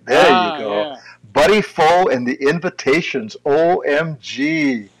 There you go. Yeah. Buddy Foe and the Invitations.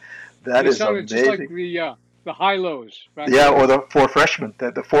 OMG. That They is sounded just like amazing. the high-lows back Yeah, then. or the four freshmen,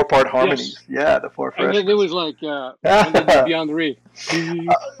 the 4-part harmonies. Yes. Yeah, the four And freshmen. then it was like, when they did Beyond the Reef.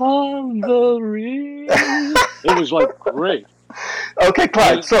 Beyond the Reef. It was like great. Okay,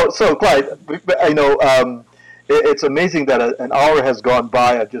 Clyde. So Clyde, I know it's amazing that an hour has gone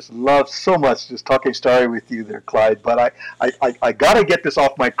by. I just love so much just talking story with you there, Clyde. But I gotta get this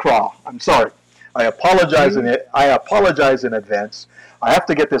off my craw. I'm sorry. I apologize in advance. I have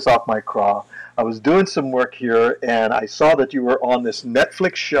to get this off my craw. I was doing some work here, and I saw that you were on this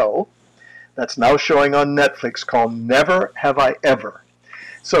Netflix show that's now showing on Netflix called Never Have I Ever.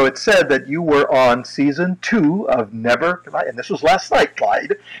 So it said that you were on season 2 of Never, and this was last night,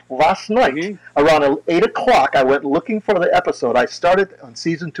 Clyde. Last night, around 8 o'clock, I went looking for the episode. I started on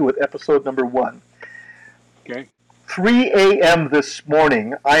season 2 with episode number 1. Okay. 3 a.m. this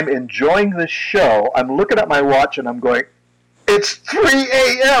morning, I'm enjoying this show. I'm looking at my watch and I'm going, it's 3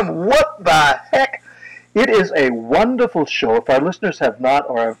 a.m. What the heck? It is a wonderful show. If our listeners have not,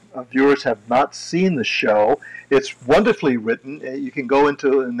 or our viewers have not seen the show, it's wonderfully written. You can go into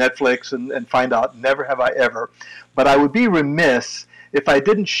Netflix and find out Never Have I Ever. But I would be remiss if I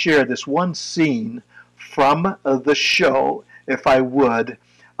didn't share this one scene from the show, if I would.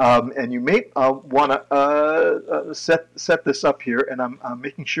 And you may want to set this up here, and I'm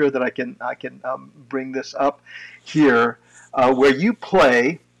making sure that I can bring this up here, where you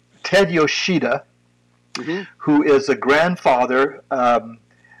play Ted Yoshida, who is a grandfather,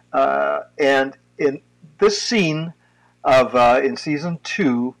 and in this scene of in season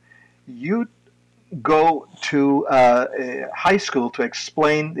 2, you go to a high school to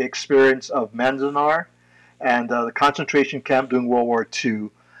explain the experience of Manzanar and the concentration camp during World War II.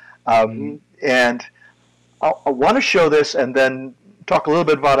 And I want to show this and then talk a little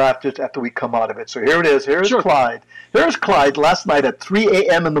bit about it after we come out of it. So here it is. Here's Clyde. Here's Clyde last night at 3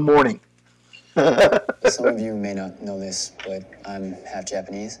 a.m. in the morning. Some of you may not know this, but I'm half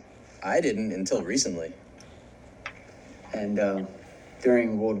Japanese. I didn't until recently. And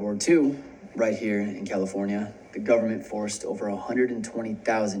during World War II, right here in California, the government forced over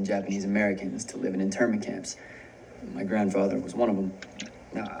 120,000 Japanese Americans to live in internment camps. My grandfather was one of them.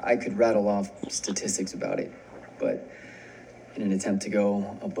 Now, I could rattle off statistics about it, but in an attempt to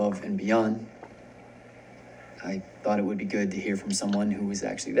go above and beyond, I thought it would be good to hear from someone who was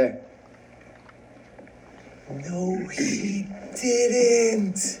actually there. No, he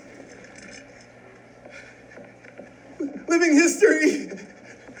didn't. Living history.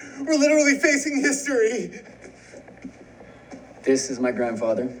 We're literally facing history. This is my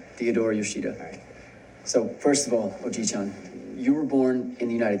grandfather, Theodore Yoshida. So, first of all, Oji-chan, you were born in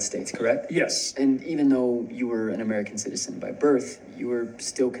the United States, correct? Yes. And even though you were an American citizen by birth, you were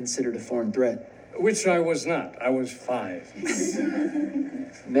still considered a foreign threat. Which I was not. I was 5.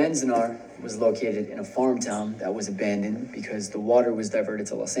 Manzanar was located in a farm town that was abandoned because the water was diverted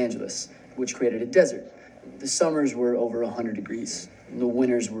to Los Angeles, which created a desert. The summers were over 100 degrees, and the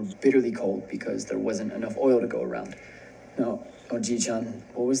winters were bitterly cold because there wasn't enough oil to go around. Now, Oji-chan,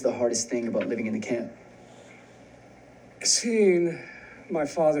 what was the hardest thing about living in the camp? Seeing my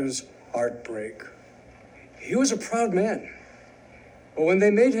father's heartbreak. He was a proud man. But when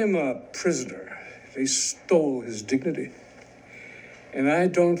they made him a prisoner, they stole his dignity. And I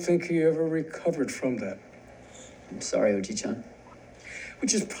don't think he ever recovered from that. I'm sorry, Oji-chan.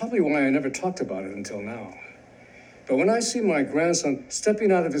 Which is probably why I never talked about it until now. But when I see my grandson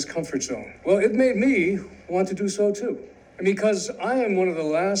stepping out of his comfort zone, well, it made me want to do so too. And because I am one of the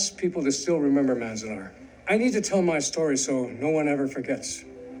last people to still remember Manzanar, I need to tell my story so no one ever forgets.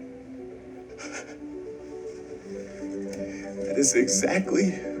 That is exactly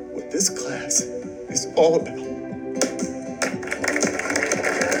what this class is all about.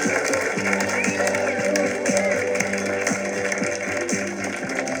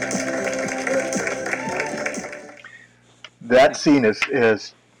 That scene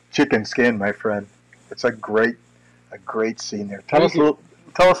is chicken skin, my friend. It's a great scene there. Tell us a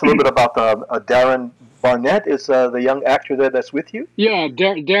little bit about Darren Barnett. Is the young actor there that's with you? Yeah,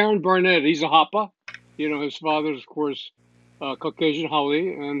 Darren Barnett. He's a Hapa. You know, his father's, of course, Caucasian Haole,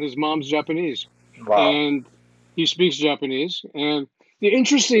 and his mom's Japanese. Wow. And he speaks Japanese. And the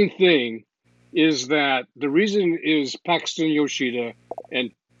interesting thing is that the reason is Paxton Yoshida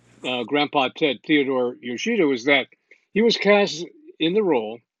and Grandpa Ted, Theodore Yoshida, was that he was cast in the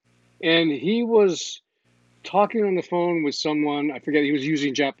role, and he was talking on the phone with someone. I forget, he was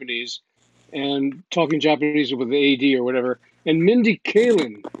using Japanese and talking Japanese with the AD or whatever. And Mindy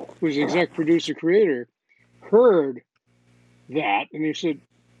Kaling, who's the exec producer creator, heard that, and he said,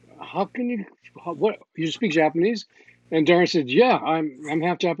 "How can you? What you speak Japanese?" And Darren said, "Yeah, I'm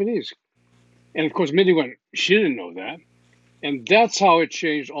half Japanese." And of course, Mindy went, "She didn't know that," and that's how it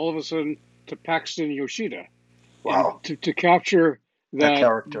changed all of a sudden to Paxton Yoshida. Wow! To capture that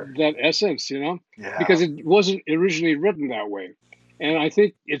character, that essence, you know, yeah. Because it wasn't originally written that way, and I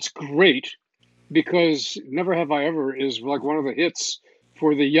think it's great because Never Have I Ever is like one of the hits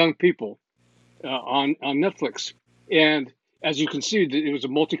for the young people on Netflix, and as you can see, it was a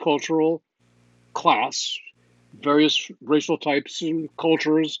multicultural class, various racial types and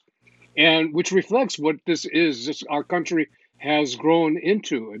cultures, and which reflects what this is. Our country has grown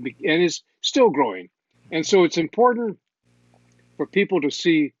into and is still growing. And so it's important for people to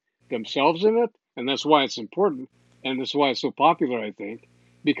see themselves in it. And that's why it's important. And that's why it's so popular, I think,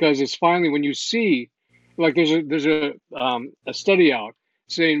 because it's finally when you see, like there's a study out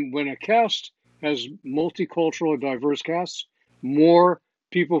saying when a cast has multicultural or diverse casts, more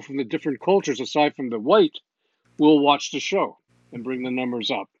people from the different cultures aside from the white will watch the show and bring the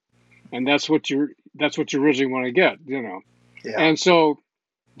numbers up. And that's what you originally want to get, you know. Yeah. And so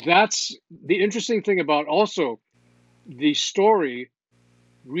that's the interesting thing about also the story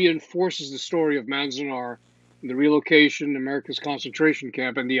reinforces the story of Manzanar and the relocation, America's concentration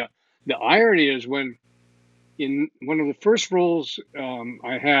camp. And the irony is when in one of the first roles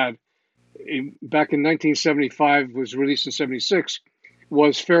I had back in 1975, was released in 76,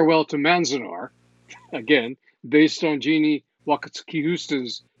 was Farewell to Manzanar, again, based on Jeannie Wakatsuki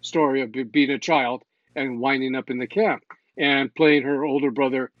Houston's story of being a child and winding up in the camp and playing her older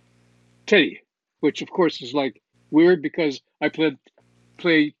brother, Teddy, which of course is like weird because I played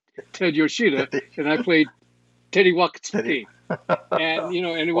Ted Yoshida and I played Teddy Wakatsuki. And, you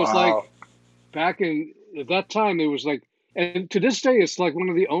know, and it was like back at that time, it was like, and to this day, it's like one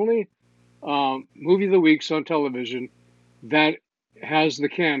of the only movie of the weeks on television that has the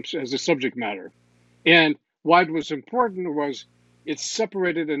camps as a subject matter. And why it was important was it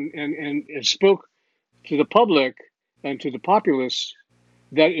separated and it spoke to the public and to the populace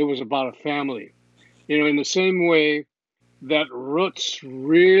that it was about a family. You know, in the same way that roots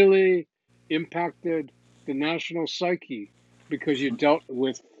really impacted the national psyche because you dealt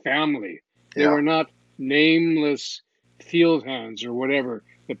with family. They were not nameless field hands or whatever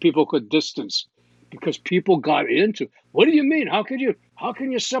that people could distance because people got into. What do you mean? How can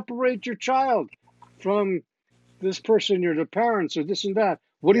you separate your child from this person, your parents, or this and that?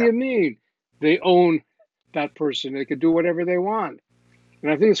 What do you mean? They own that person. They could do whatever they want.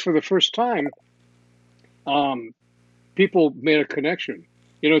 And I think it's for the first time people made a connection.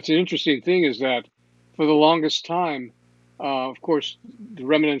 It's an interesting thing is that for the longest time, of course, the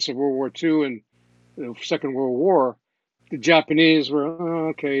remnants of World War II and the Second World War, the Japanese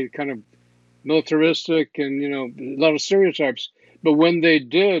were, kind of militaristic and, a lot of stereotypes. But when they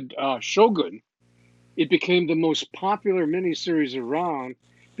did Shogun, it became the most popular miniseries around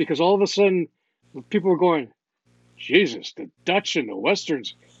because all of a sudden people were going, Jesus, the Dutch and the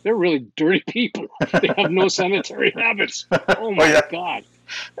Westerns, they're really dirty people. They have no sanitary habits. Oh my God.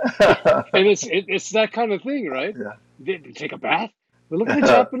 And it's that kind of thing, right? Yeah. They take a bath. But look at the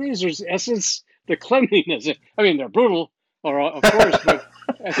Japanese. There's essence, the cleanliness. I mean, they're brutal, of course, but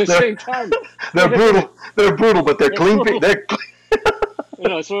at the same time, they're brutal. They're brutal, but they're clean. They're clean.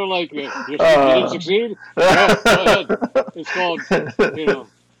 It's sort of like you didn't succeed. No, go ahead. It's called,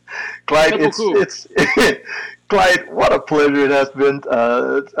 Clyde. It's Clyde. What a pleasure it has been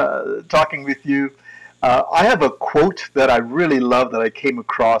talking with you. I have a quote that I really love that I came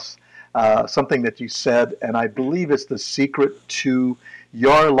across, something that you said, and I believe it's the secret to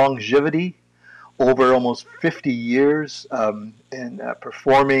your longevity over almost 50 years in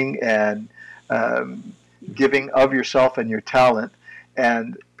performing and giving of yourself and your talent.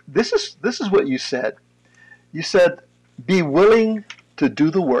 And this is what you said. You said, be willing to do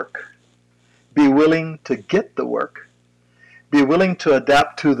the work. Be willing to get the work. Be willing to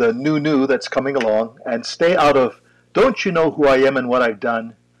adapt to the new that's coming along and stay out of, don't you know who I am and what I've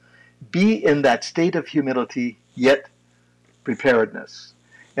done? Be in that state of humility, yet preparedness.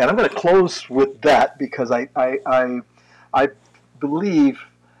 And I'm going to close with that because I believe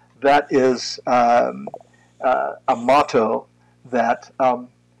that is a motto that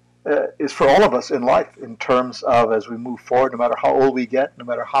is for all of us in life in terms of as we move forward, no matter how old we get, no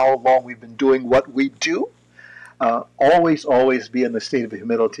matter how long we've been doing what we do, always be in the state of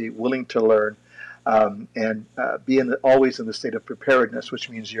humility, willing to learn, and be always in the state of preparedness, which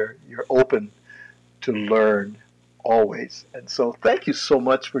means you're open to learn always. And so thank you so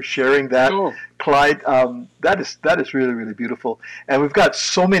much for sharing that, Clyde. That is really, really beautiful. And we've got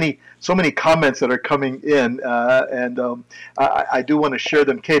so many comments that are coming in, and I do want to share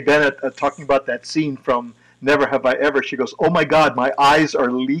them. Kay Bennett talking about that scene from Never Have I Ever. She goes, "Oh my God, my eyes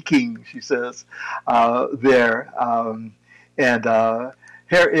are leaking," she says there. And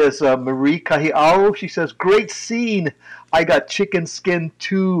here is Marie Kahiao. She says, "Great scene. I got chicken skin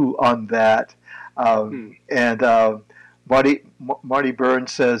too on that." And Marty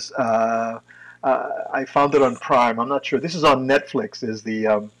Burns says, "I found it on Prime. I'm not sure. This is on Netflix. Is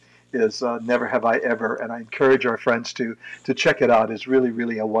Never Have I Ever?" And I encourage our friends to check it out. It's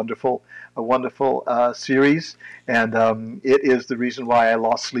really a wonderful series, and it is the reason why I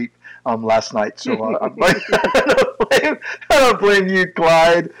lost sleep last night. So I don't blame you,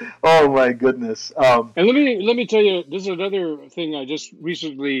 Clyde. Oh my goodness. And let me tell you, this is another thing I just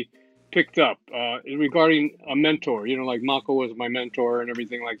recently picked up regarding a mentor. Like Mako was my mentor and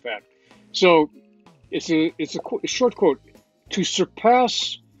everything like that. So it's a short quote: "To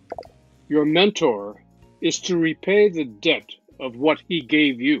surpass your mentor is to repay the debt of what he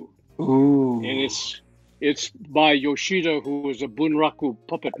gave you." Ooh. And it's by Yoshida, who was a Bunraku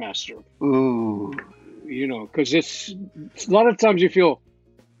puppet master. Ooh. Because it's a lot of times you feel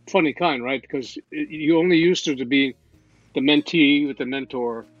funny kind, right? Because you only used to be the mentee with the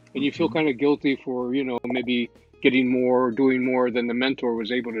mentor, and you feel kind of guilty for, maybe getting more or doing more than the mentor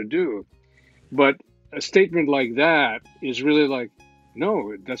was able to do. But a statement like that is really like,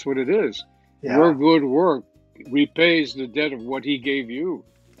 no, that's what it is. Yeah. Your good work repays the debt of what he gave you.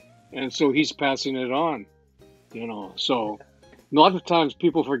 And so he's passing it on, So a lot of times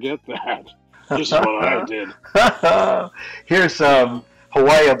people forget that. Just what I did. Here's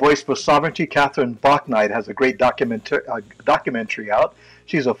Hawaii, A Voice for Sovereignty. Catherine Bachnight has a great documentary out.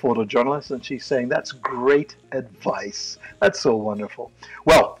 She's a photojournalist, and she's saying that's great advice. That's so wonderful.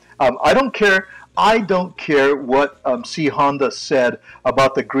 Well, I don't care what C. Honda said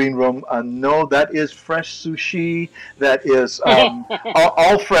about the green room. No, that is fresh sushi. That is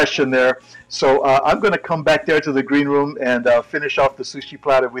all fresh in there. So I'm going to come back there to the green room and finish off the sushi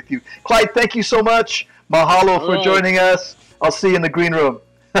platter with you. Clyde, thank you so much. Mahalo for joining us. I'll see you in the green room.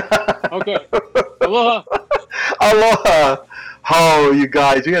 Okay. Aloha. Aloha. Oh, you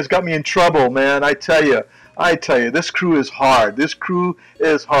guys got me in trouble, man. I tell you, this crew is hard. This crew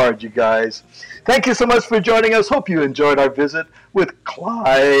is hard, you guys. Thank you so much for joining us. Hope you enjoyed our visit with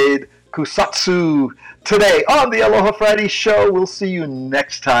Clyde Kusatsu, today on the Aloha Friday show. We'll see you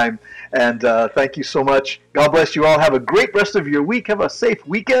next time. And thank you so much. God bless you all. Have a great rest of your week. Have a safe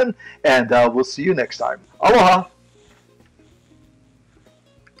weekend. And we'll see you next time. Aloha.